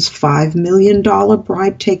Biden's $5 million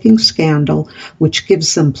bribe-taking scandal, which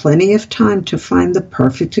gives them plenty of time to find the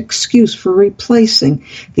perfect excuse for replacing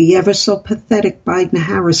the ever-so-pathetic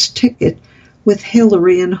Biden-Harris ticket with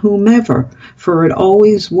Hillary and whomever, for it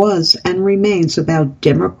always was and remains about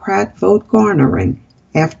Democrat vote garnering.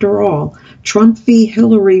 After all, Trump v.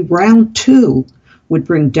 Hillary round 2 would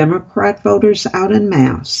bring Democrat voters out en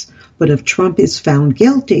masse. But if Trump is found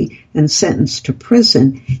guilty and sentenced to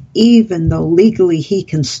prison, even though legally he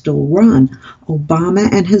can still run,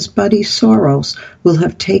 Obama and his buddy Soros will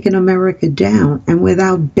have taken America down and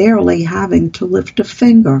without barely having to lift a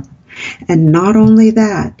finger. And not only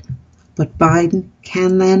that, but Biden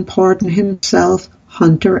can then pardon himself,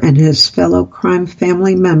 Hunter, and his fellow crime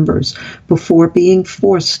family members before being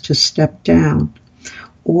forced to step down.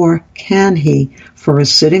 Or can he? For a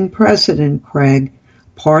sitting president, Craig,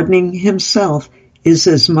 pardoning himself is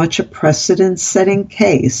as much a precedent-setting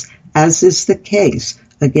case as is the case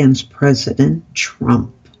against President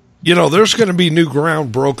Trump. There's going to be new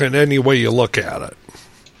ground broken any way you look at it.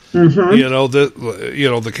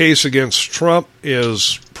 Mm-hmm. The case against Trump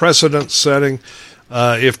is precedent-setting.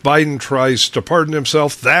 If Biden tries to pardon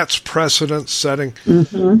himself, that's precedent-setting.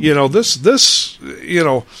 Mm-hmm.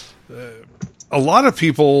 A lot of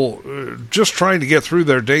people just trying to get through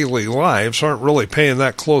their daily lives aren't really paying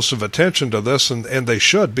that close of attention to this, and they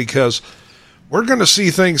should, because we're going to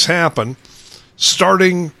see things happen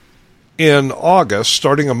starting in August,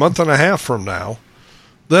 starting a month and a half from now,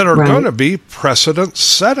 that are going to be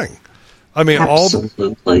precedent-setting. I mean, all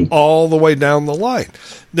the way down the line.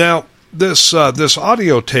 Now, this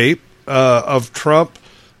audio tape of Trump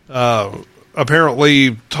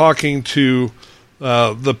apparently talking to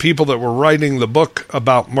the people that were writing the book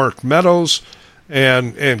about Mark Meadows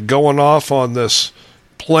and going off on this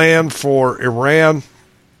plan for Iran.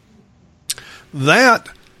 That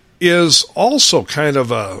is also kind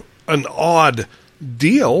of an odd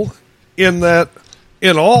deal in that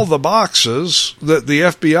in all the boxes that the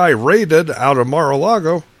FBI raided out of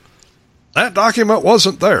Mar-a-Lago, that document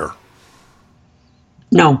wasn't there.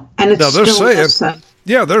 No, and it's now they're still saying,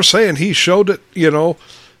 yeah, they're saying he showed it,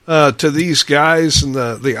 to these guys and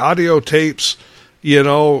the audio tapes.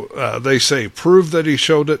 They say prove that he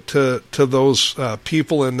showed it to those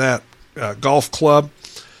people in that golf club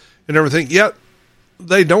and everything. Yet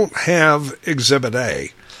they don't have Exhibit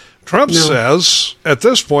A. Trump says at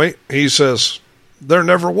this point, he says there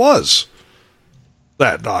never was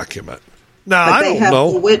that document. Now but I they don't have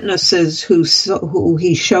know the witnesses who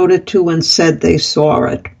he showed it to and said they saw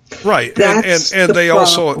it. Right, That's and the they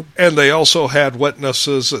problem. also had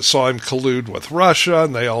witnesses that saw him collude with Russia,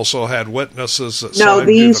 and they also had witnesses that saw him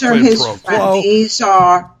these do are the quid his pro friends. quo.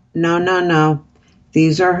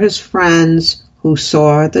 These are his friends who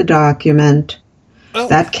saw the document. Well,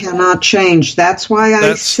 that cannot change. That's why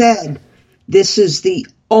I said this is the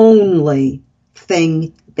only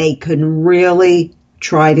thing they can really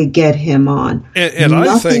try to get him on. And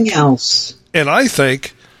nothing else. And I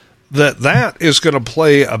think that is going to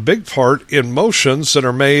play a big part in motions that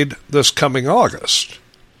are made this coming August.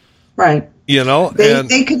 Right.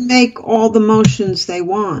 They can make all the motions they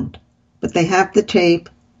want, but they have the tape,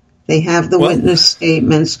 they have the witness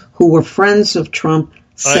statements who were friends of Trump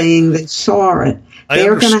saying they saw it.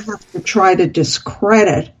 They're going to have to try to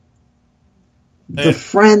discredit the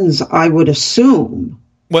friends, I would assume.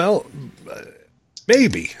 Well,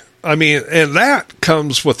 maybe. I mean, and that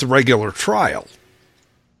comes with the regular trial.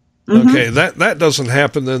 Okay, that doesn't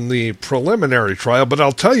happen in the preliminary trial, but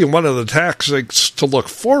I'll tell you one of the tactics to look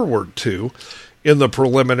forward to in the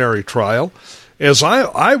preliminary trial is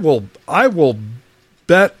I will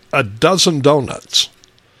bet a dozen donuts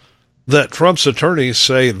that Trump's attorneys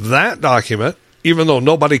say that document, even though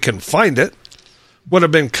nobody can find it, would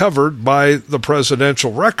have been covered by the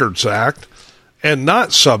Presidential Records Act and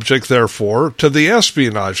not subject, therefore, to the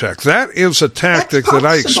Espionage Act. That is a tactic that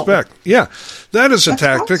I expect. Yeah, that is a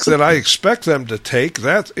tactic that I expect them to take.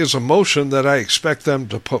 That is a motion that I expect them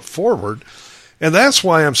to put forward. And that's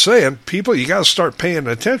why I'm saying, people, you got to start paying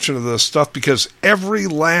attention to this stuff, because every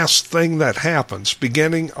last thing that happens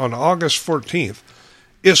beginning on August 14th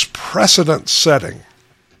is precedent setting.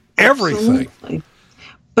 Everything. Absolutely.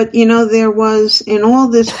 But, there was, in all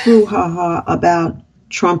this brouhaha about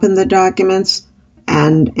Trump and the documents,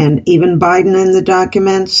 and even Biden in the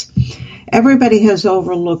documents, everybody has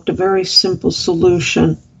overlooked a very simple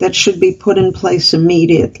solution that should be put in place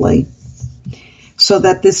immediately so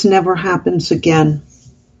that this never happens again.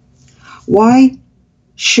 Why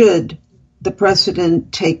should the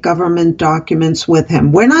president take government documents with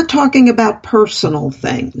him? We're not talking about personal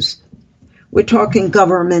things. We're talking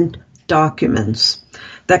government documents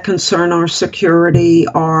that concern our security,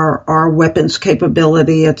 our weapons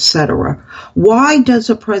capability, etc. Why does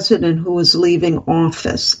a president who is leaving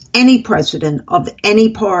office, any president of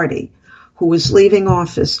any party who is leaving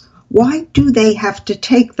office, why do they have to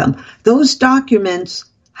take them? Those documents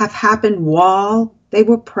have happened while they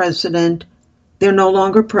were president. They're no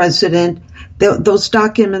longer president. Those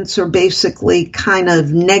documents are basically kind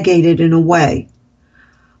of negated in a way.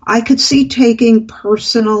 I could see taking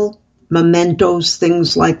personal mementos,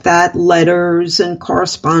 things like that, letters and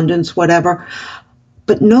correspondence, whatever.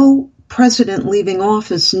 But no president leaving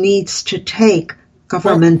office needs to take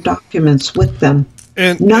government documents with them.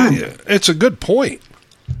 And none. It's a good point.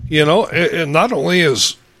 And not only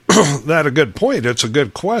is that a good point, it's a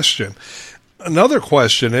good question. Another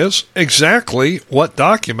question is exactly what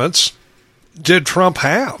documents did Trump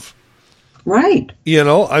have? Right.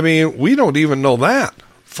 We don't even know that.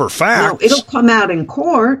 For facts. No, it'll come out in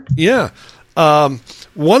court. Yeah.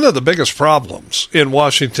 One of the biggest problems in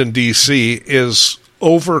Washington, D.C. is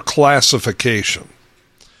overclassification.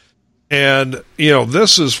 And,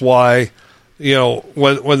 this is why,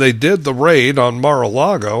 when they did the raid on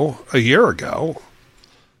Mar-a-Lago a year ago,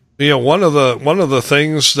 one of the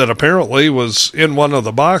things that apparently was in one of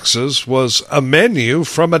the boxes was a menu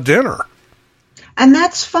from a dinner. And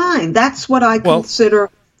that's fine. That's what I consider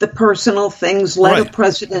the personal things. Let a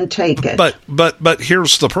president take it. But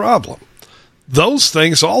here's the problem. Those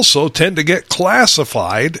things also tend to get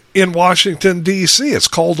classified in Washington, D.C. It's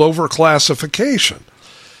called overclassification.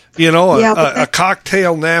 A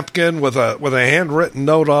cocktail napkin with a handwritten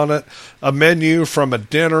note on it, a menu from a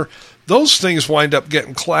dinner. Those things wind up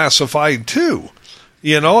getting classified too.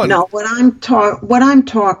 And, no, what I'm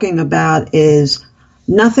talking about is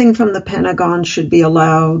nothing from the Pentagon should be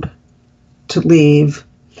allowed to leave.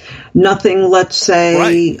 Nothing, let's say,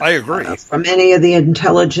 right. I agree. From any of the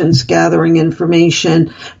intelligence gathering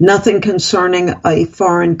information, nothing concerning a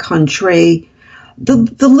foreign country.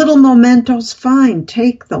 The little mementos, fine,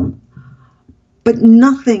 take them. But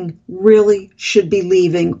nothing really should be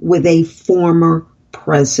leaving with a former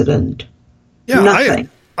president. Yeah, nothing.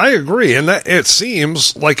 I agree. And that, it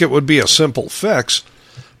seems like it would be a simple fix,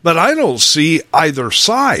 but I don't see either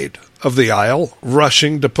side of the aisle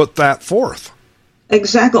rushing to put that forth.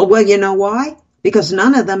 Exactly. Well, you know why? Because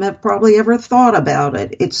none of them have probably ever thought about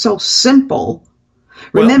it. It's so simple.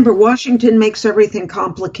 Remember, Washington makes everything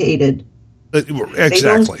complicated. Exactly. They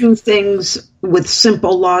don't do things with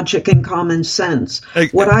simple logic and common sense.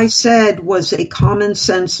 What I said was a common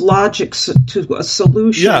sense logic to a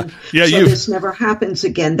solution so this never happens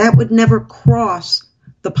again. That would never cross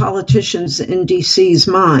the politicians in D.C.'s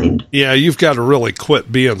mind. Yeah, you've got to really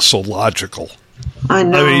quit being so logical. I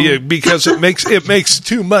know. I mean, because it makes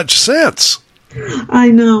too much sense.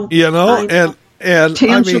 I know. And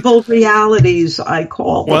tangible realities, I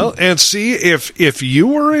call them. Well, and see, if you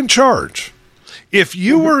were in charge,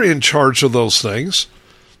 were in charge of those things,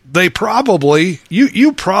 they probably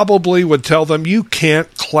you probably would tell them you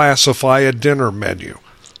can't classify a dinner menu.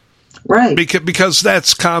 Right. Because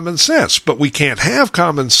that's common sense, but we can't have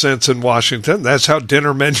common sense in Washington. That's how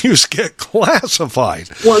dinner menus get classified.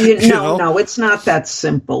 Well, no, it's not that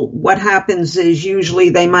simple. What happens is usually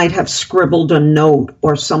they might have scribbled a note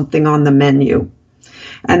or something on the menu,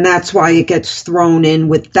 and that's why it gets thrown in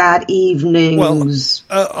with that evening's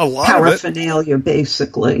a lot paraphernalia,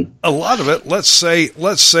 basically. A lot of it, let's say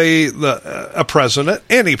a president,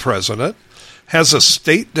 any president, has a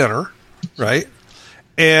state dinner, right?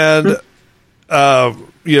 And,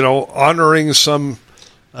 honoring some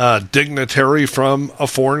dignitary from a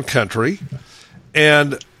foreign country.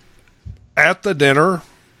 And at the dinner,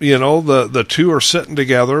 the two are sitting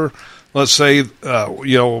together, let's say,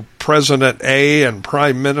 President A and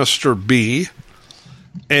Prime Minister B,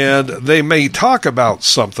 and they may talk about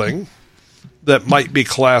something that might be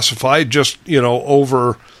classified just,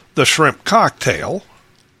 over the shrimp cocktail.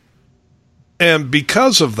 And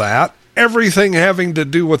because of that, everything having to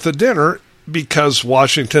do with the dinner, because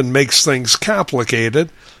Washington makes things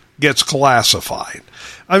complicated, gets classified.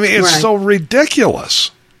 I mean, it's so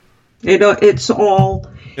ridiculous. It's all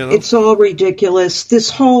ridiculous. This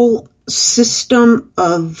whole system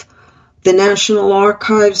of the National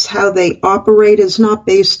Archives, how they operate, is not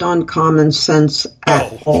based on common sense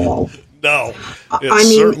at all. No,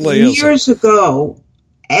 years ago,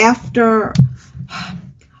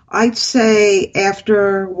 I'd say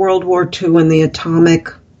after World War II and the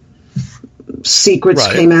atomic secrets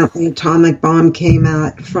came out, the atomic bomb came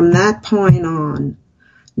out, from that point on,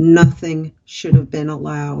 nothing should have been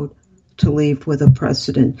allowed to leave with a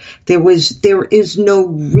president. There is no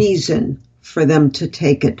reason for them to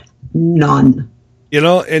take it. None.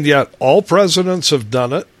 And yet all presidents have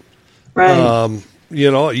done it. Right.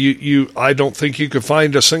 I don't think you could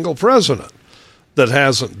find a single president that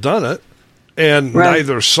hasn't done it. And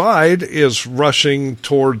neither side is rushing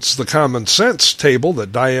towards the common sense table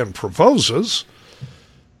that Diane proposes.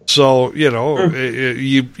 So,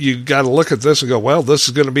 you got to look at this and go, well, this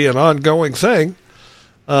is going to be an ongoing thing.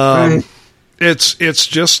 It's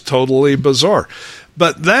just totally bizarre.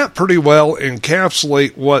 But that pretty well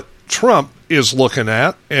encapsulates what Trump is looking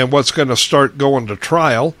at and what's going to start going to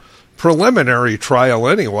trial, preliminary trial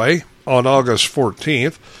anyway, on August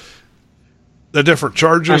 14th. The different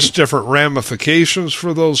charges, different ramifications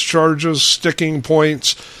for those charges, sticking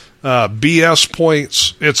points, BS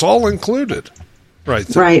points, it's all included right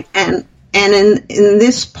there. Right. And in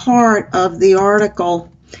this part of the article,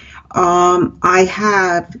 I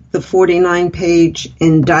have the 49-page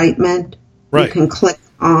indictment. Right. You can click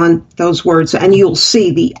on those words and you'll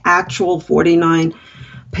see the actual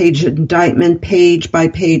 49-page indictment, page by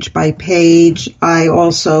page by page. I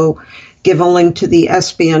also give a link to the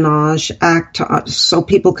Espionage Act so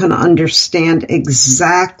people can understand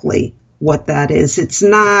exactly what that is. It's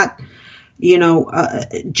not,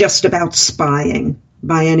 just about spying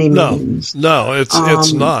by any means. No,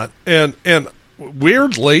 it's not. And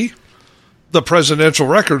weirdly, the Presidential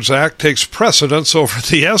Records Act takes precedence over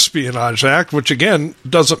the Espionage Act, which again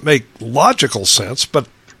doesn't make logical sense, but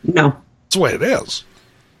no, it's the way it is.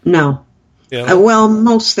 No. Well,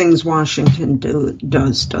 most things Washington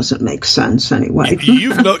doesn't make sense anyway.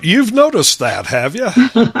 You've noticed that, have you?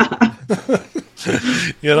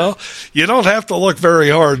 You know, you don't have to look very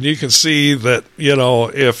hard, and you can see that, you know,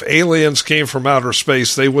 if aliens came from outer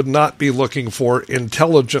space, they would not be looking for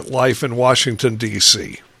intelligent life in Washington,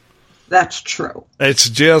 D.C. That's true. It's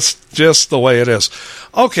just the way it is.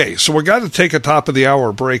 Okay, so we're going to take a top of the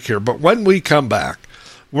hour break here, but when we come back,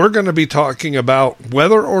 we're going to be talking about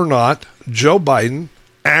whether or not Joe Biden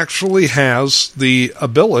actually has the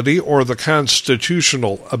ability or the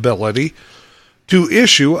constitutional ability to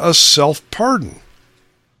issue a self-pardon.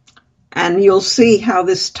 And you'll see how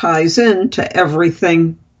this ties into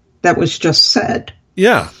everything that was just said.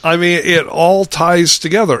 Yeah, I mean, it all ties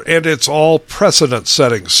together, and it's all precedent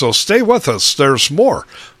setting. So stay with us. There's more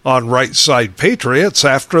on Right Side Patriots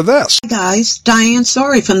after this. Hi guys, Diane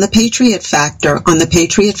Sori from The Patriot Factor on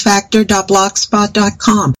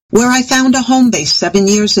thepatriotfactor.blogspot.com, where I found a home base 7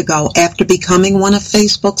 years ago after becoming one of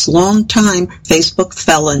Facebook's longtime Facebook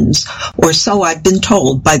felons, or so I've been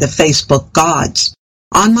told by the Facebook gods.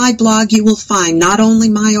 On my blog, you will find not only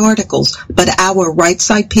my articles, but our Right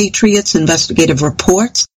Side Patriots investigative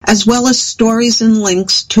reports, as well as stories and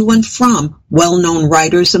links to and from well-known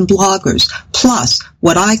writers and bloggers, plus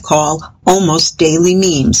what I call almost daily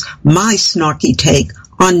memes, my snarky take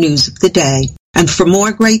on news of the day. And for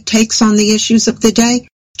more great takes on the issues of the day,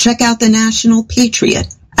 check out The National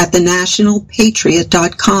Patriot at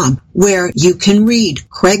thenationalpatriot.com, where you can read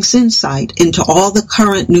Craig's insight into all the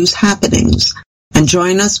current news happenings. And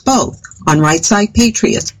join us both on Right Side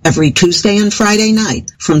Patriots every Tuesday and Friday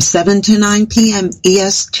night from 7 to 9 p.m.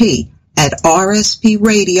 EST at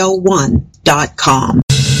rspradio1.com.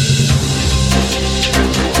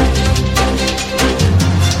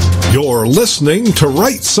 You're listening to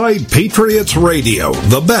Right Side Patriots Radio,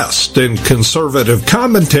 the best in conservative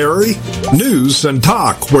commentary, news, and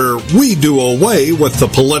talk, where we do away with the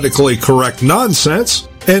politically correct nonsense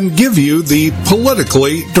and give you the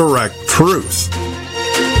politically direct truth.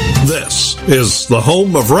 This is the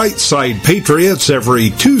home of Right Side Patriots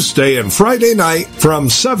every Tuesday and Friday night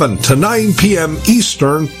from 7 to 9 p.m.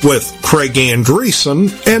 Eastern with Craig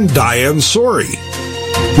Andresen and Diane Sori.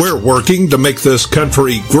 We're working to make this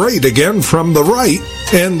country great again from the right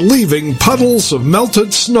and leaving puddles of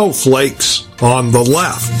melted snowflakes on the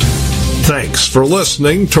left. Thanks for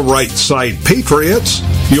listening to Right Side Patriots,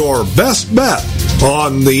 your best bet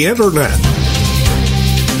on the Internet.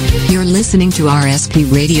 You're listening to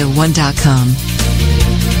RSPRadio1.com.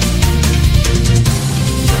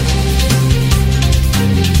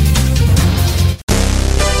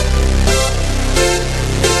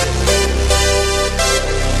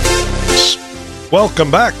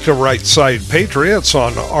 Welcome back to Right Side Patriots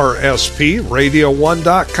on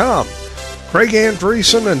RSPRadio1.com. Craig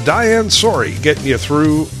Andresen and Diane Sori getting you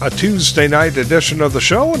through a Tuesday night edition of the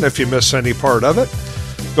show, and if you miss any part of it,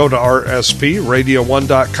 go to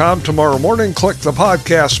RSPRadio1.com tomorrow morning, click the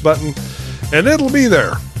podcast button, and it'll be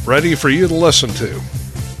there, ready for you to listen to.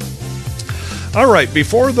 All right,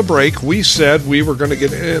 before the break, we said we were going to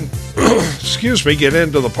get in, get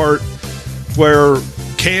into the part where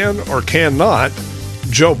can or cannot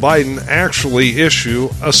Joe Biden actually issue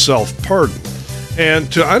a self-pardon.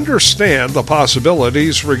 And to understand the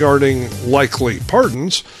possibilities regarding likely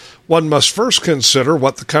pardons, one must first consider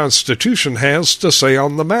what the Constitution has to say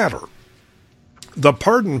on the matter. The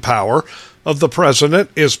pardon power of the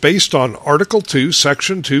President is based on Article 2,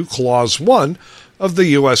 Section 2, Clause 1 of the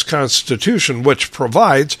U.S. Constitution, which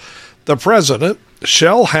provides the President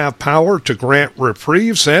shall have power to grant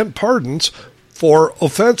reprieves and pardons for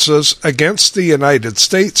offenses against the United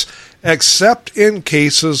States, except in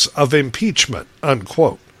cases of impeachment,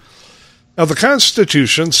 unquote. Now, the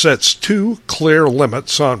Constitution sets two clear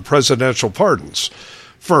limits on presidential pardons.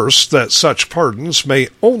 First, that such pardons may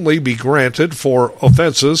only be granted for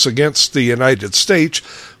offenses against the United States,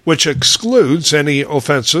 which excludes any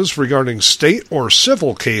offenses regarding state or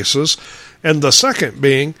civil cases, and the second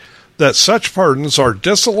being that such pardons are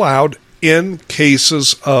disallowed in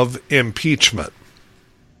cases of impeachment.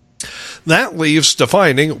 That leaves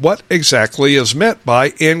defining what exactly is meant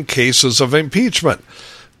by in cases of impeachment.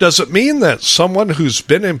 Does it mean that someone who's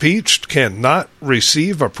been impeached cannot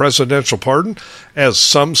receive a presidential pardon, as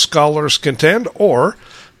some scholars contend, or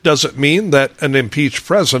does it mean that an impeached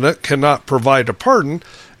president cannot provide a pardon,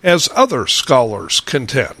 as other scholars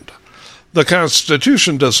contend? The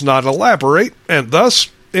Constitution does not elaborate, and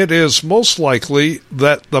thus it is most likely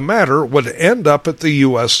that the matter would end up at the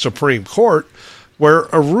U.S. Supreme Court, where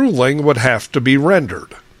a ruling would have to be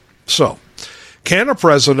rendered. So, can a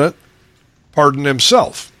president pardon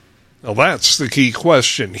himself? Now, that's the key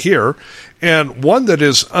question here, and one that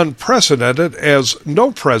is unprecedented, as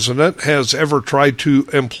no president has ever tried to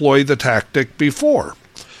employ the tactic before.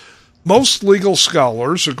 Most legal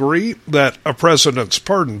scholars agree that a president's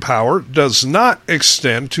pardon power does not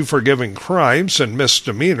extend to forgiving crimes and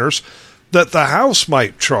misdemeanors that the House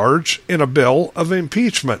might charge in a bill of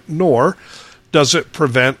impeachment, nor does it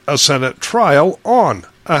prevent a Senate trial on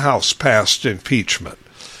a House-passed impeachment.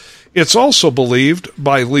 It's also believed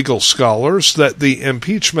by legal scholars that the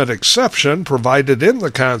impeachment exception provided in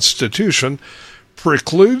the Constitution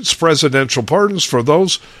precludes presidential pardons for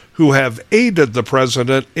those who have aided the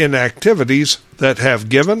president in activities that have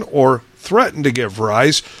given or threatened to give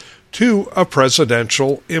rise to a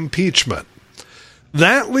presidential impeachment.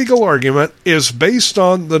 That legal argument is based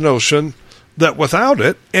on the notion that without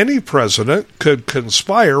it, any president could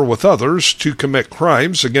conspire with others to commit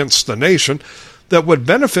crimes against the nation that would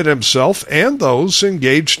benefit himself and those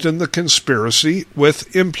engaged in the conspiracy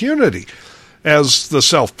with impunity, as the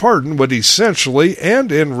self-pardon would essentially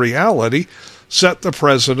and in reality set the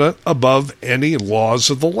president above any laws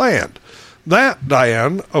of the land. That,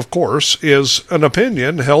 Diane, of course, is an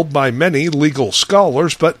opinion held by many legal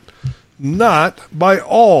scholars, but not by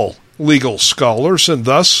all legal scholars, and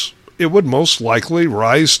thus it would most likely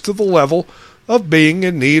rise to the level of being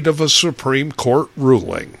in need of a Supreme Court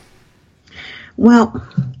ruling. Well,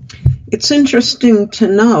 it's interesting to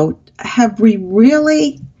note, have we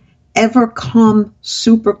really ever come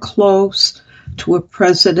super close to a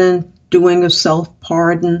president doing a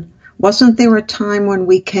self-pardon? Wasn't there a time when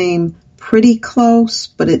we came pretty close,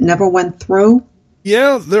 but it never went through?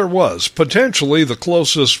 Yeah, there was. Potentially the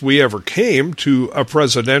closest we ever came to a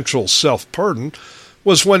presidential self-pardon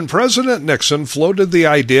was when President Nixon floated the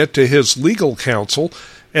idea to his legal counsel,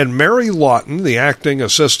 and Mary Lawton, the acting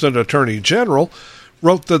assistant attorney general,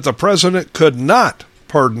 wrote that the president could not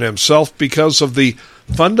pardon himself because of the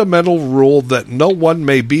fundamental rule that no one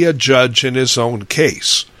may be a judge in his own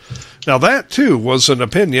case. Now that, too, was an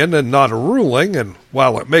opinion and not a ruling, and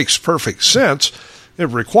while it makes perfect sense, it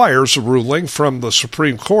requires a ruling from the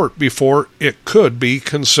Supreme Court before it could be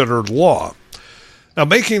considered law. Now,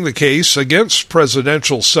 making the case against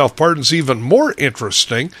presidential self-pardons even more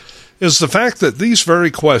interesting is the fact that these very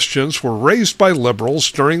questions were raised by liberals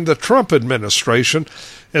during the Trump administration,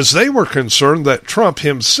 as they were concerned that Trump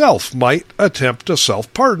himself might attempt a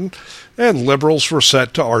self-pardon, and liberals were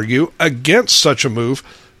set to argue against such a move,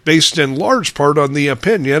 based in large part on the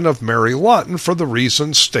opinion of Mary Lawton for the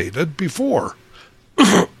reasons stated before.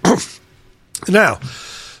 Now,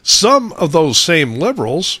 some of those same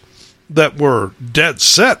liberals that were dead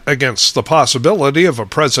set against the possibility of a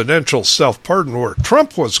presidential self-pardon where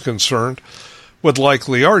Trump was concerned would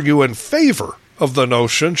likely argue in favor of the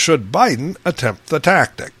notion should Biden attempt the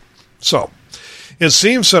tactic. So, it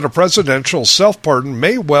seems that a presidential self-pardon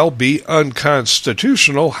may well be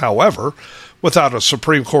unconstitutional. However, without a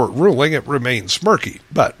Supreme Court ruling, it remains murky.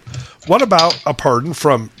 But what about a pardon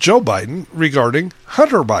from Joe Biden regarding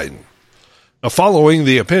Hunter Biden? Now, following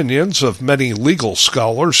the opinions of many legal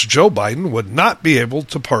scholars, Joe Biden would not be able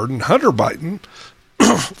to pardon Hunter Biden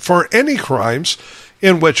for any crimes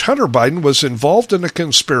in which Hunter Biden was involved in a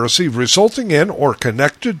conspiracy resulting in or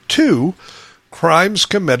connected to crimes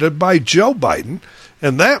committed by Joe Biden,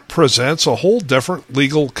 and that presents a whole different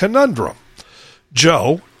legal conundrum.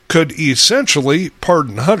 Joe could essentially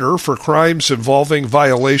pardon Hunter for crimes involving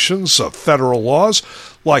violations of federal laws,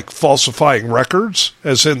 like falsifying records,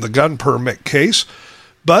 as in the gun permit case,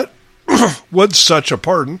 but would such a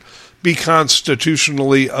pardon be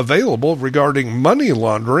constitutionally available regarding money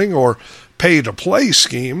laundering or pay-to-play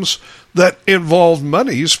schemes that involved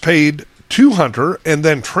monies paid to Hunter and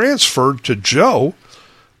then transferred to Joe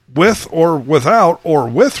with or without or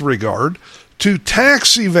with regard to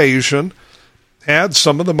tax evasion, had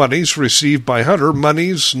some of the monies received by Hunter,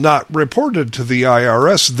 monies not reported to the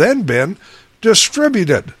IRS, then been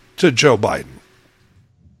distributed to Joe Biden?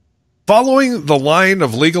 Following the line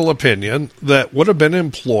of legal opinion that would have been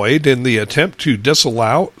employed in the attempt to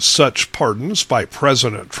disallow such pardons by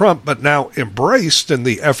President Trump, but now embraced in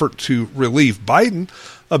the effort to relieve Biden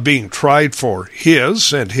of being tried for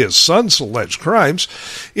his and his son's alleged crimes,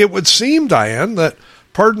 it would seem, Diane, that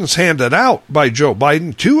pardons handed out by Joe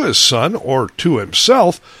Biden to his son or to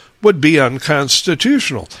himself would be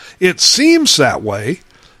unconstitutional. It seems that way,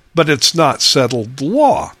 but it's not settled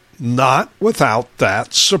law, not without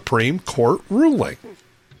that Supreme Court ruling.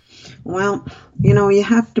 Well, you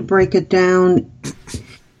have to break it down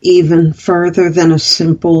even further than a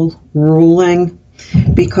simple ruling,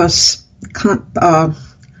 because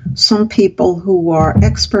some people who are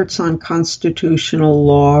experts on constitutional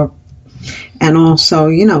law and also,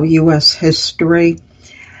 U.S. history,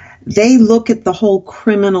 they look at the whole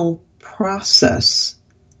criminal process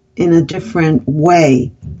in a different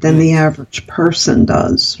way than the average person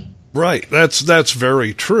does. Right. That's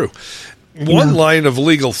very true. One line of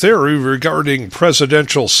legal theory regarding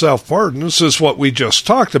presidential self-pardons is what we just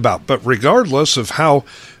talked about. But regardless of how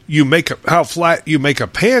flat you make a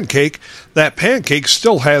pancake, that pancake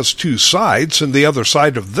still has two sides, and the other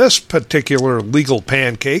side of this particular legal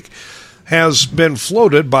pancake has been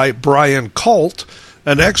floated by Brian Colt,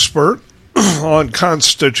 an expert on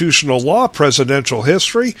constitutional law, presidential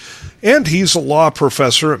history, and he's a law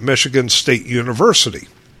professor at Michigan State University.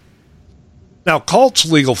 Now, Colt's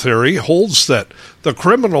legal theory holds that the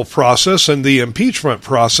criminal process and the impeachment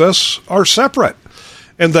process are separate,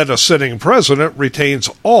 and that a sitting president retains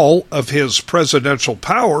all of his presidential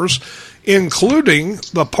powers, including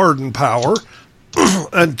the pardon power,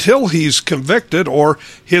 until he's convicted or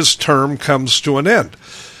his term comes to an end.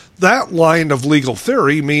 That line of legal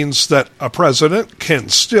theory means that a president can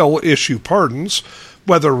still issue pardons,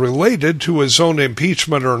 whether related to his own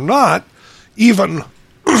impeachment or not, even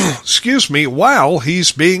while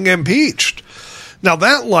he's being impeached. Now,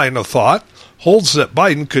 that line of thought holds that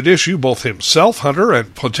Biden could issue both himself, Hunter,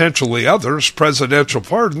 and potentially others presidential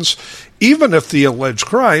pardons, even if the alleged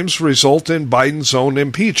crimes result in Biden's own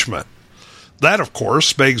impeachment. That, of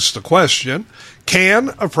course, begs the question, can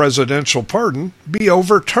a presidential pardon be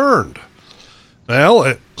overturned? Well,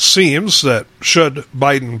 it seems that should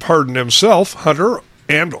Biden pardon himself, Hunter,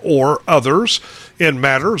 and or others in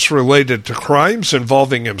matters related to crimes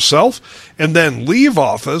involving himself, and then leave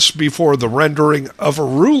office before the rendering of a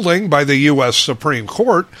ruling by the U.S. Supreme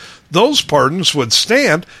Court, those pardons would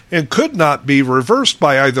stand and could not be reversed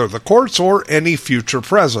by either the courts or any future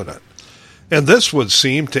president. And this would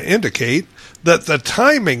seem to indicate that the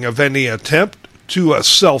timing of any attempt to a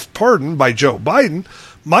self-pardon by Joe Biden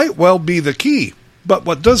might well be the key. But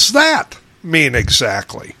what does that mean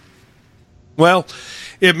exactly? Well,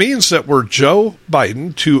 it means that were Joe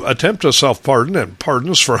Biden to attempt a self-pardon and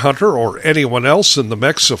pardons for Hunter or anyone else in the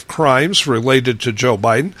mix of crimes related to Joe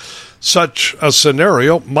Biden, such a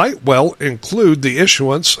scenario might well include the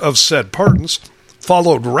issuance of said pardons,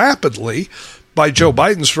 followed rapidly by Joe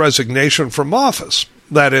Biden's resignation from office.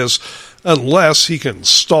 That is, unless he can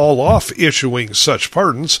stall off issuing such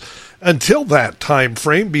pardons until that time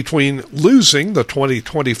frame between losing the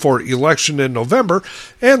 2024 election in November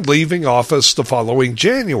and leaving office the following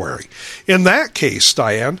January. In that case,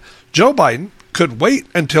 Diane, Joe Biden could wait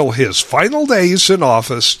until his final days in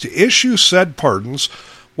office to issue said pardons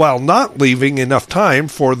while not leaving enough time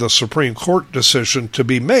for the Supreme Court decision to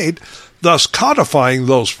be made, thus codifying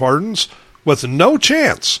those pardons with no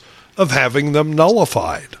chance of having them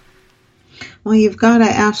nullified. Well, you've got to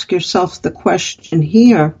ask yourself the question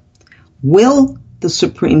here. Will the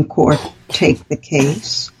Supreme Court take the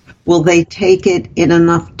case? Will they take it in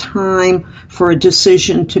enough time for a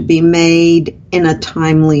decision to be made in a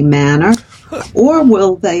timely manner? Or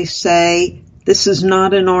will they say, this is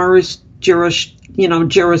not in our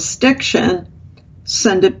jurisdiction,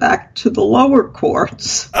 send it back to the lower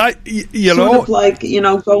courts? Sort of like,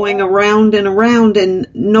 going around and around and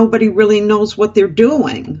nobody really knows what they're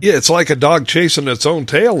doing. Yeah, it's like a dog chasing its own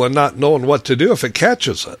tail and not knowing what to do if it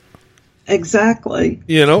catches it. Exactly.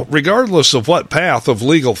 Regardless of what path of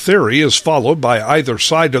legal theory is followed by either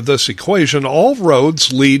side of this equation, all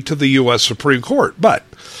roads lead to the U.S. Supreme Court. But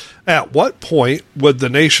at what point would the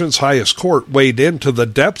nation's highest court wade into the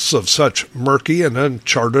depths of such murky and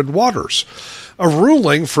uncharted waters? A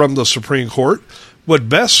ruling from the Supreme Court would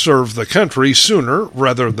best serve the country sooner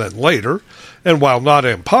rather than later, and while not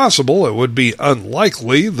impossible, it would be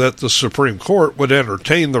unlikely that the Supreme Court would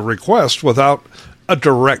entertain the request without a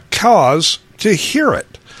direct cause to hear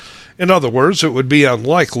it. In other words, it would be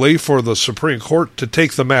unlikely for the Supreme Court to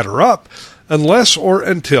take the matter up unless or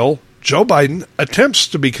until Joe Biden attempts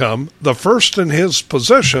to become the first in his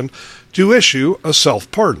position to issue a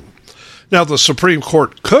self-pardon. Now, the Supreme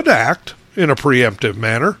Court could act in a preemptive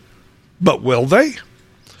manner, but will they?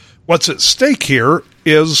 What's at stake here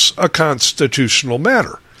is a constitutional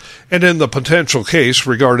matter. And in the potential case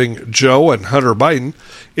regarding Joe and Hunter Biden,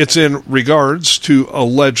 it's in regards to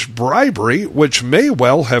alleged bribery, which may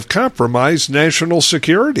well have compromised national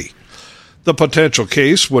security. The potential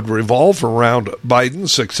case would revolve around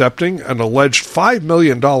Biden's accepting an alleged $5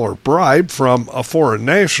 million bribe from a foreign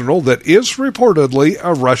national that is reportedly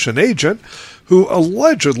a Russian agent who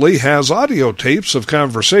allegedly has audio tapes of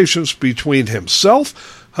conversations between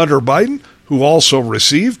himself, Hunter Biden, who also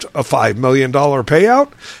received a $5 million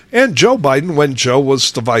payout, and Joe Biden when Joe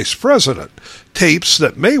was the vice president, tapes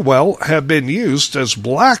that may well have been used as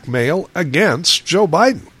blackmail against Joe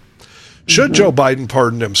Biden. Should Joe Biden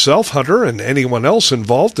pardon himself, Hunter, and anyone else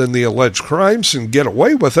involved in the alleged crimes and get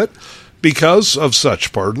away with it because of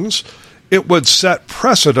such pardons, it would set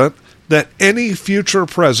precedent that any future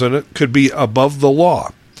president could be above the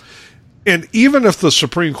law. And even if the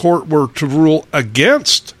Supreme Court were to rule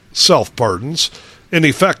against self-pardons, in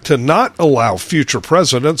effect to not allow future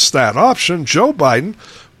presidents that option, Joe Biden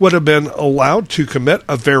would have been allowed to commit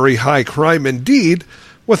a very high crime indeed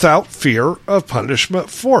without fear of punishment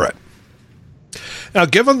for it. Now,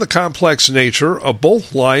 given the complex nature of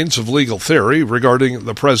both lines of legal theory regarding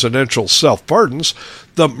the presidential self-pardons,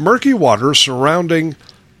 the murky waters surrounding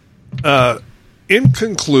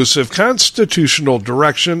inconclusive constitutional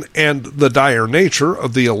direction and the dire nature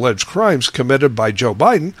of the alleged crimes committed by Joe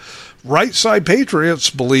Biden, Right Side Patriots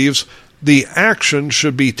believes the action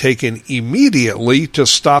should be taken immediately to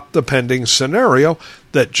stop the pending scenario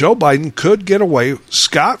that Joe Biden could get away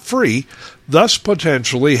scot-free, thus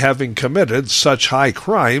potentially having committed such high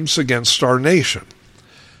crimes against our nation.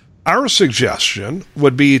 Our suggestion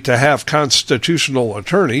would be to have constitutional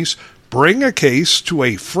attorneys bring a case to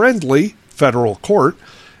a friendly federal court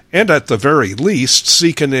and at the very least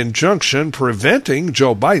seek an injunction preventing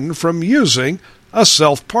Joe Biden from using a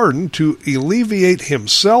self-pardon to alleviate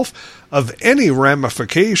himself of any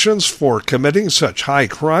ramifications for committing such high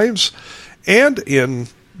crimes and,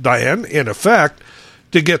 Diane, in effect,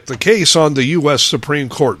 to get the case on the U.S. Supreme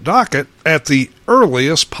Court docket at the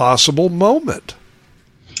earliest possible moment.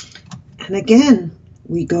 And again,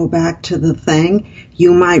 we go back to the thing,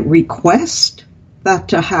 you might request that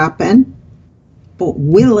to happen, but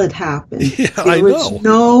will it happen? Yeah, I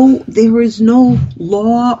know. There is no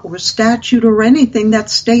law or statute or anything that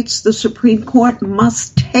states the Supreme Court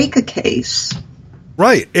must take a case.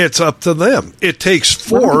 Right. It's up to them. It takes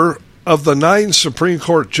 4 of the 9 Supreme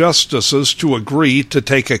Court justices to agree to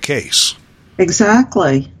take a case.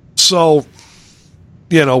 Exactly. So,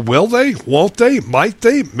 will they? Won't they? Might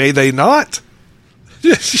they? May they not?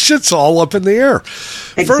 It's all up in the air.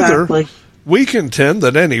 Exactly. Further, we contend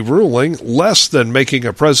that any ruling less than making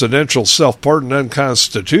a presidential self-pardon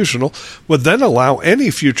unconstitutional would then allow any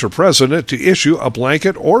future president to issue a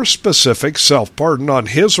blanket or specific self-pardon on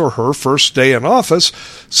his or her first day in office,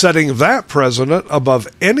 setting that president above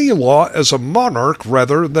any law as a monarch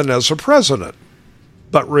rather than as a president.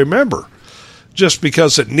 But remember, just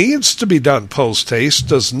because it needs to be done post-haste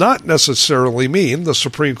does not necessarily mean the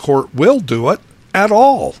Supreme Court will do it at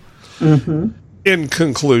all. Mm-hmm. In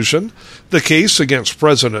conclusion, the case against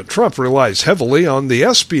President Trump relies heavily on the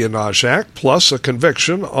Espionage Act plus a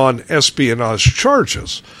conviction on espionage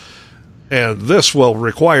charges. And this will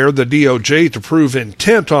require the DOJ to prove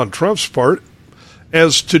intent on Trump's part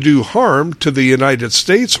as to do harm to the United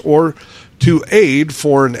States or to aid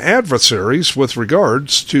foreign adversaries with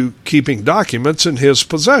regards to keeping documents in his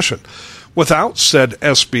possession. Without said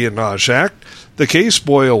Espionage Act, the case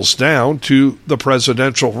boils down to the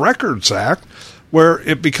Presidential Records Act, where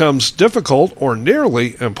it becomes difficult or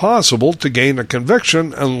nearly impossible to gain a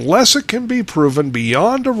conviction unless it can be proven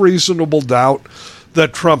beyond a reasonable doubt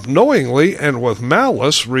that Trump knowingly and with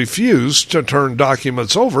malice refused to turn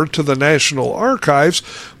documents over to the National Archives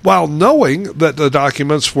while knowing that the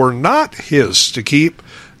documents were not his to keep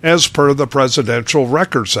as per the Presidential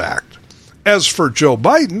Records Act. As for Joe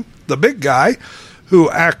Biden, the big guy, who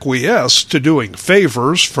acquiesced to doing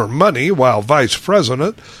favors for money while vice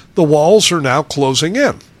president, the walls are now closing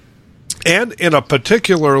in. And in a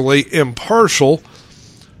politically impartial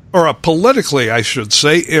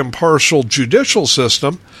judicial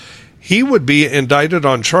system, he would be indicted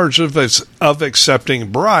on charges of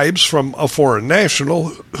accepting bribes from a foreign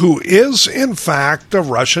national who is, in fact, a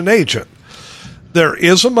Russian agent. There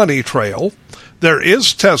is a money trail. There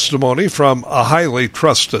is testimony from a highly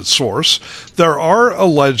trusted source. There are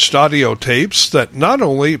alleged audio tapes that not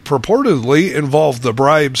only purportedly involve the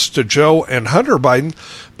bribes to Joe and Hunter Biden,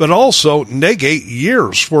 but also negate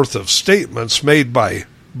years' worth of statements made by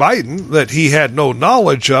Biden that he had no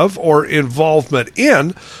knowledge of or involvement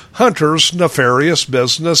in Hunter's nefarious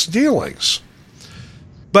business dealings.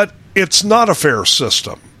 But it's not a fair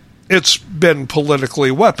system. It's been politically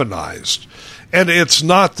weaponized. And it's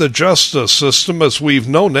not the justice system as we've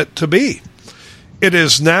known it to be. It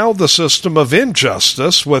is now the system of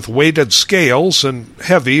injustice with weighted scales and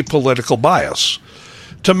heavy political bias.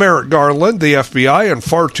 To Merrick Garland, the FBI, and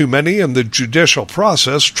far too many in the judicial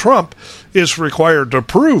process, Trump is required to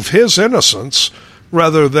prove his innocence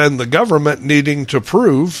rather than the government needing to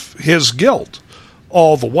prove his guilt.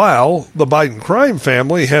 All the while, the Biden crime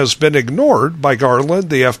family has been ignored by Garland,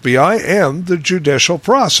 the FBI, and the judicial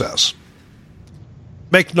process.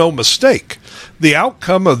 Make no mistake, the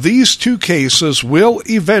outcome of these 2 cases will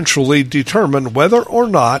eventually determine whether or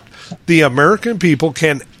not the American people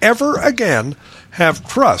can ever again have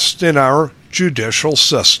trust in our judicial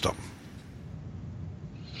system.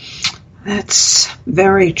 That's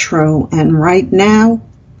very true. And right now,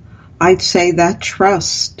 I'd say that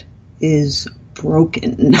trust is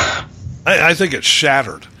broken. I think it's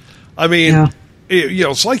shattered. I mean,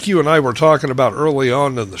 it's like you and I were talking about early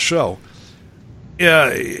on in the show.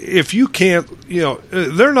 If you can't,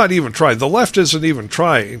 they're not even trying. The left isn't even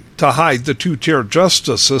trying to hide the two-tier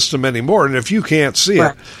justice system anymore. And if you can't see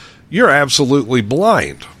it, you're absolutely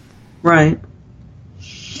blind. Right.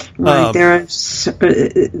 Right.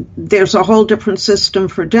 There's a whole different system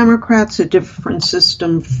for Democrats, a different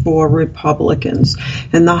system for Republicans.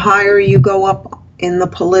 And the higher you go up in the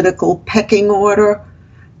political pecking order,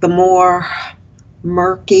 the more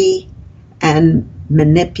murky and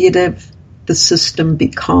manipulative the system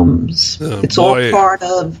becomes. It's all part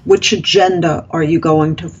of which agenda are you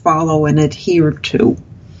going to follow and adhere to.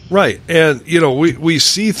 Right. And, we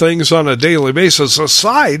see things on a daily basis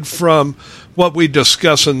aside from what we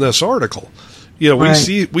discuss in this article. We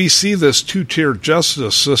see this two-tier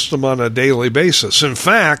justice system on a daily basis. In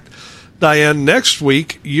fact, Diane, next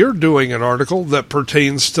week you're doing an article that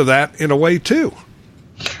pertains to that in a way too.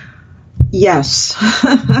 Yes.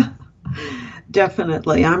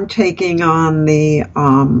 Definitely. I'm taking on the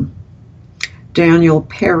Daniel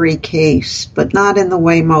Perry case, but not in the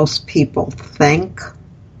way most people think.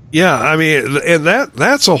 Yeah, I mean, and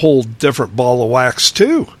that's a whole different ball of wax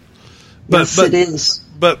too. Yes, it is.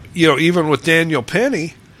 But, even with Daniel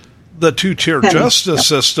Penny, the two-tier justice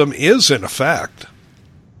system is in effect.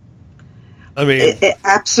 I mean, it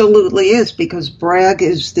absolutely is, because Bragg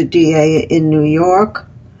is the DA in New York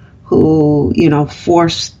who,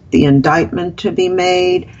 forced the indictment to be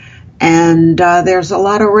made. And there's a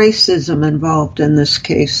lot of racism involved in this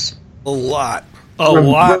case. A lot. A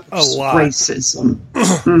lot. Racism.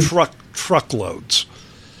 Truckloads.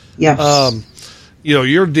 Yes.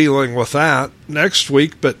 You're dealing with that next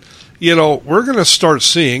week, but, we're going to start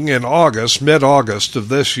seeing in mid-August of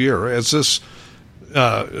this year, as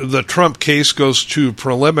the Trump case goes to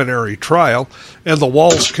preliminary trial and the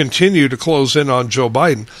walls continue to close in on Joe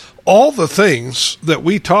Biden, all the things that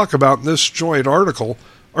we talk about in this joint article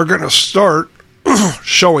are going to start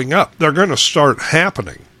showing up. They're going to start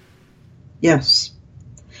happening. Yes,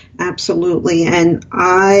 absolutely. And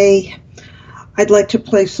I'd like to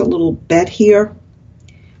place a little bet here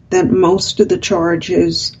that most of the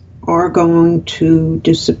charges are going to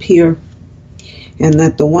disappear, and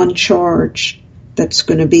that the one charge that's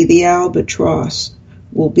going to be the albatross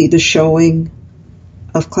will be the showing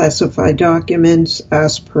of classified documents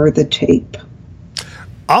as per the tape.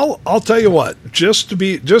 I'll tell you what, just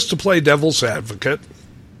to play devil's advocate,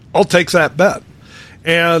 I'll take that bet.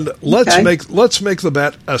 And let's make the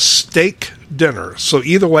bet a steak dinner. So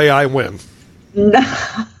either way I win.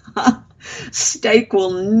 Steak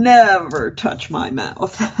will never touch my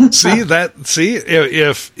mouth. See,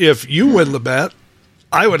 if you win the bet,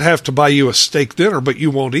 I would have to buy you a steak dinner, but you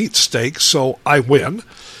won't eat steak, so I win.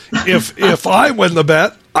 If I win the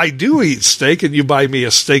bet, I do eat steak and you buy me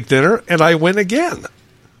a steak dinner and I win again.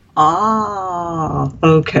 Ah,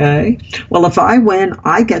 okay. Well, if I win,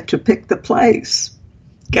 I get to pick the place.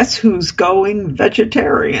 Guess who's going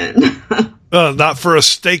vegetarian? Not for a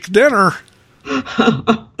steak dinner.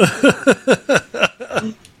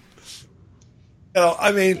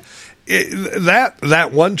 I mean, that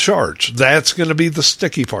one charge, that's going to be the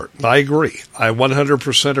sticky part. I agree. I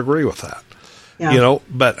 100% agree with that. Yeah.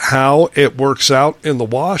 But how it works out in the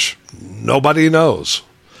wash, nobody knows.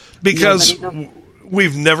 Because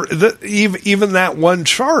we've never, even that one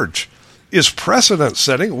charge is precedent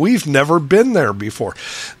setting. We've never been there before.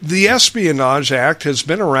 The Espionage Act has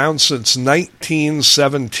been around since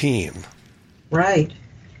 1917. Right.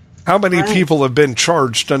 How many people have been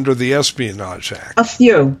charged under the Espionage Act? A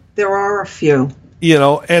few. There are a few.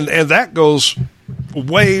 And that goes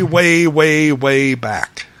way, way, way, way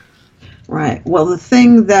back. Right. Well, the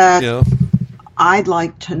thing that I'd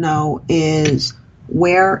like to know is,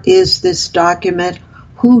 where is this document?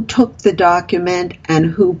 Who took the document, and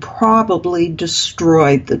who probably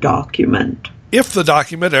destroyed the document? If the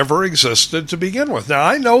document ever existed to begin with. Now,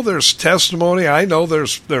 I know there's testimony. I know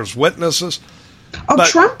there's witnesses. Oh,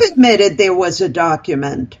 Trump admitted there was a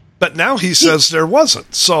document. But now he says there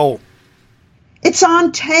wasn't. So it's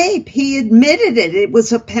on tape. He admitted it. It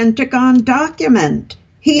was a Pentagon document.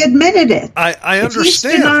 He admitted it. I understand. If he's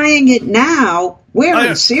denying it now, we're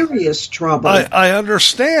in serious trouble. I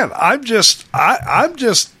understand. I'm just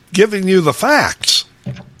giving you the facts.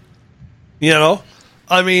 I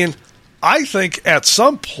mean, I think at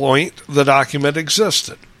some point the document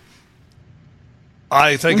existed.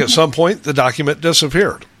 I think at some point the document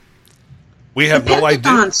disappeared. We have no idea. The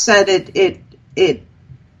Pentagon said it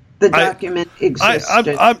the document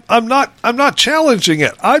existed. I'm not challenging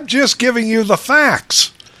it. I'm just giving you the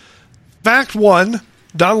facts. Fact 1,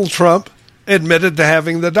 Donald Trump admitted to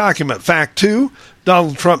having the document. Fact 2,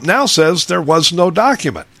 Donald Trump now says there was no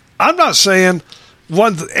document. I'm not saying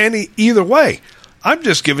either way. I'm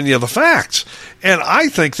just giving you the facts. And I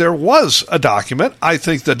think there was a document. I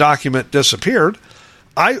think the document disappeared.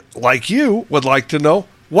 I, like you, would like to know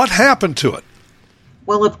what happened to it.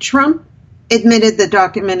 Well, if Trump admitted the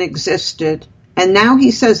document existed, and now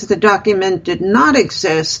he says the document did not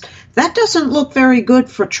exist, that doesn't look very good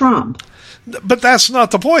for Trump. But that's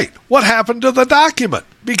not the point. What happened to the document?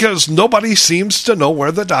 Because nobody seems to know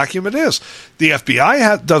where the document is. The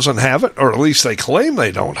FBI doesn't have it, or at least they claim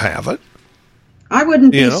they don't have it. I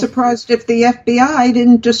wouldn't be surprised if the FBI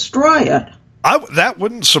didn't destroy it. That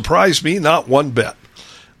wouldn't surprise me, not one bit.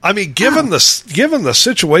 I mean, given the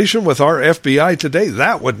situation with our FBI today,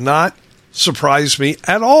 that would not surprise me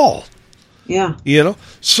at all. Yeah.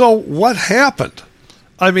 So what happened?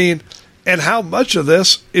 I mean, and how much of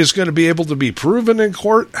this is going to be able to be proven in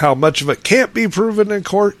court? How much of it can't be proven in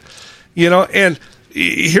court? And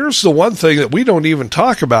here's the one thing that we don't even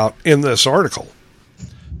talk about in this article.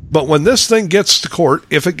 But when this thing gets to court,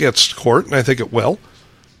 if it gets to court, and I think it will,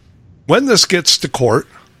 when this gets to court,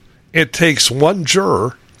 it takes one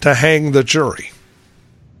juror to hang the jury.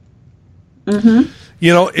 Mm-hmm.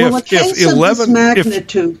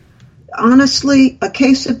 Honestly, a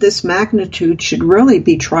case of this magnitude should really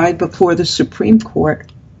be tried before the Supreme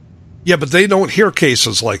Court. Yeah, but they don't hear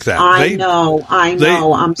cases like that. I know.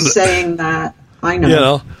 I'm saying that. I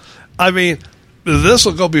know. I mean, this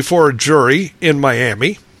will go before a jury in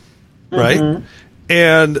Miami, right? Mm-hmm.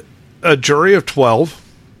 And a jury of 12.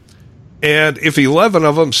 And if 11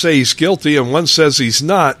 of them say he's guilty and one says he's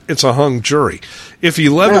not, it's a hung jury. If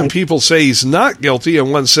 11 people say he's not guilty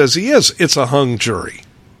and one says he is, it's a hung jury.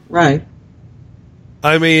 Right.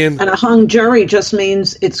 I mean... And a hung jury just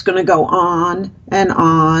means it's going to go on and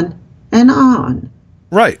on and on.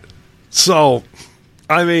 Right. So,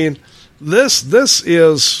 I mean, this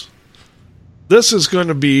is going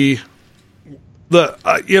to be the,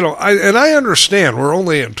 I understand we're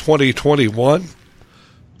only in 2021.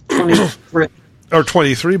 23. Or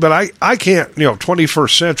 23, but I can't,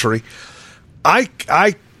 21st century.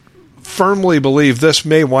 I firmly believe this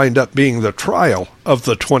may wind up being the trial of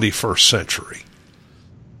the 21st century.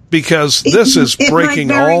 Because this is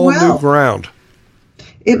breaking all new ground.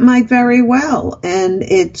 It might very well. And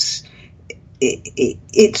it's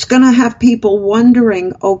going to have people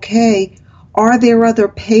wondering, okay, are there other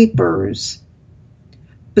papers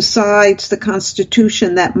besides the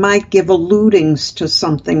Constitution that might give alludings to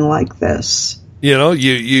something like this?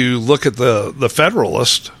 You look at the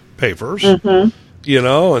Federalist Papers, and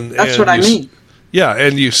that's what I mean. Yeah,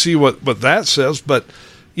 and you see what that says, but,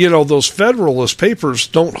 those Federalist Papers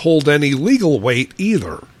don't hold any legal weight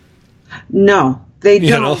either. No, they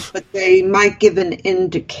don't, but they might give an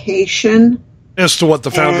indication as to what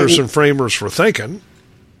the founders and framers were thinking.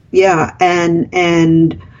 Yeah,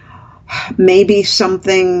 and maybe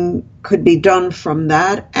something could be done from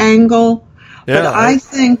that angle. Yeah, but I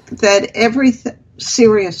think that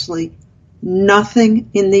seriously, nothing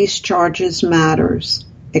in these charges matters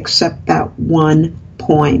except that one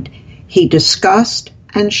point. He discussed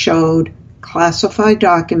and showed classified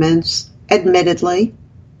documents, admittedly.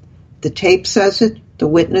 The tape says it. The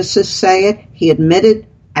witnesses say it. He admitted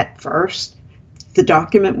at first the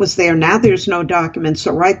document was there. Now there's no document.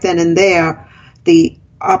 So right then and there, the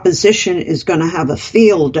opposition is going to have a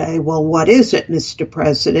field day. Well, what is it, Mr.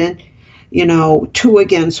 President? 2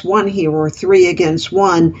 against 1 here or 3 against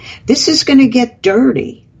 1. This is going to get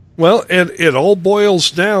dirty. Well, and it all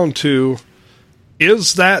boils down to,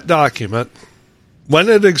 is that document, when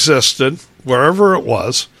it existed, wherever it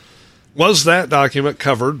was that document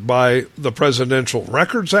covered by the Presidential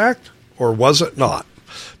Records Act, or was it not?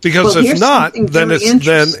 Because if not, then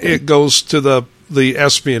it goes to the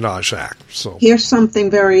Espionage Act. So here's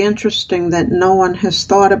something very interesting that no one has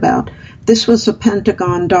thought about. This was a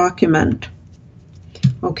Pentagon document.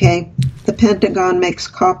 Okay, the Pentagon makes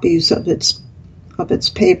copies of its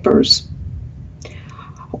papers.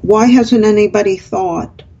 Why hasn't anybody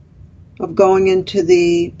thought of going into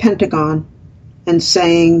the Pentagon and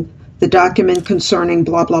saying the document concerning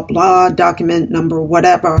blah blah blah, document number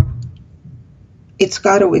whatever? It's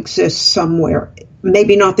got to exist somewhere.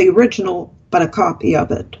 Maybe not the original, but a copy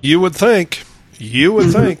of it. You would think.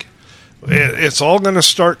 Think. It's all going to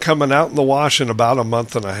start coming out in the wash in about a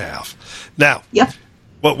month and a half. Now,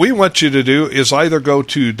 what we want you to do is either go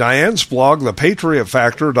to Diane's blog,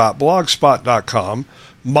 thepatriotfactor.blogspot.com,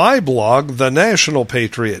 my blog,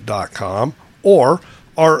 thenationalpatriot.com, or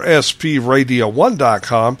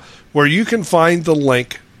rspradio1.com, where you can find the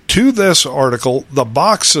link to this article, The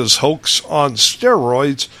Boxes Hoax on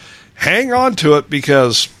Steroids. Hang on to it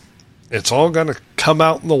because it's all going to come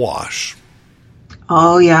out in the wash.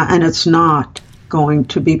 Oh, yeah, and it's not going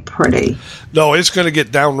to be pretty. No, it's going to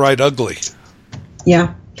get downright ugly.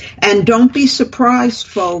 Yeah, and don't be surprised,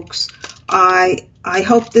 folks. I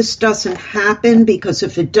hope this doesn't happen, because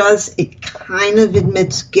if it does, it kind of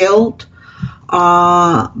admits guilt.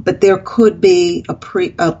 But there could be a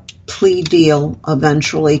plea deal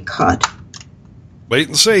eventually cut. Wait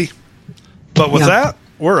and see. But with that,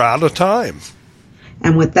 we're out of time.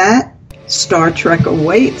 And with that, Star Trek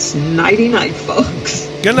awaits. Nighty-night, folks.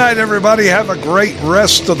 Good night, everybody. Have a great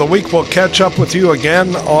rest of the week. We'll catch up with you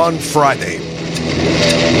again on Friday.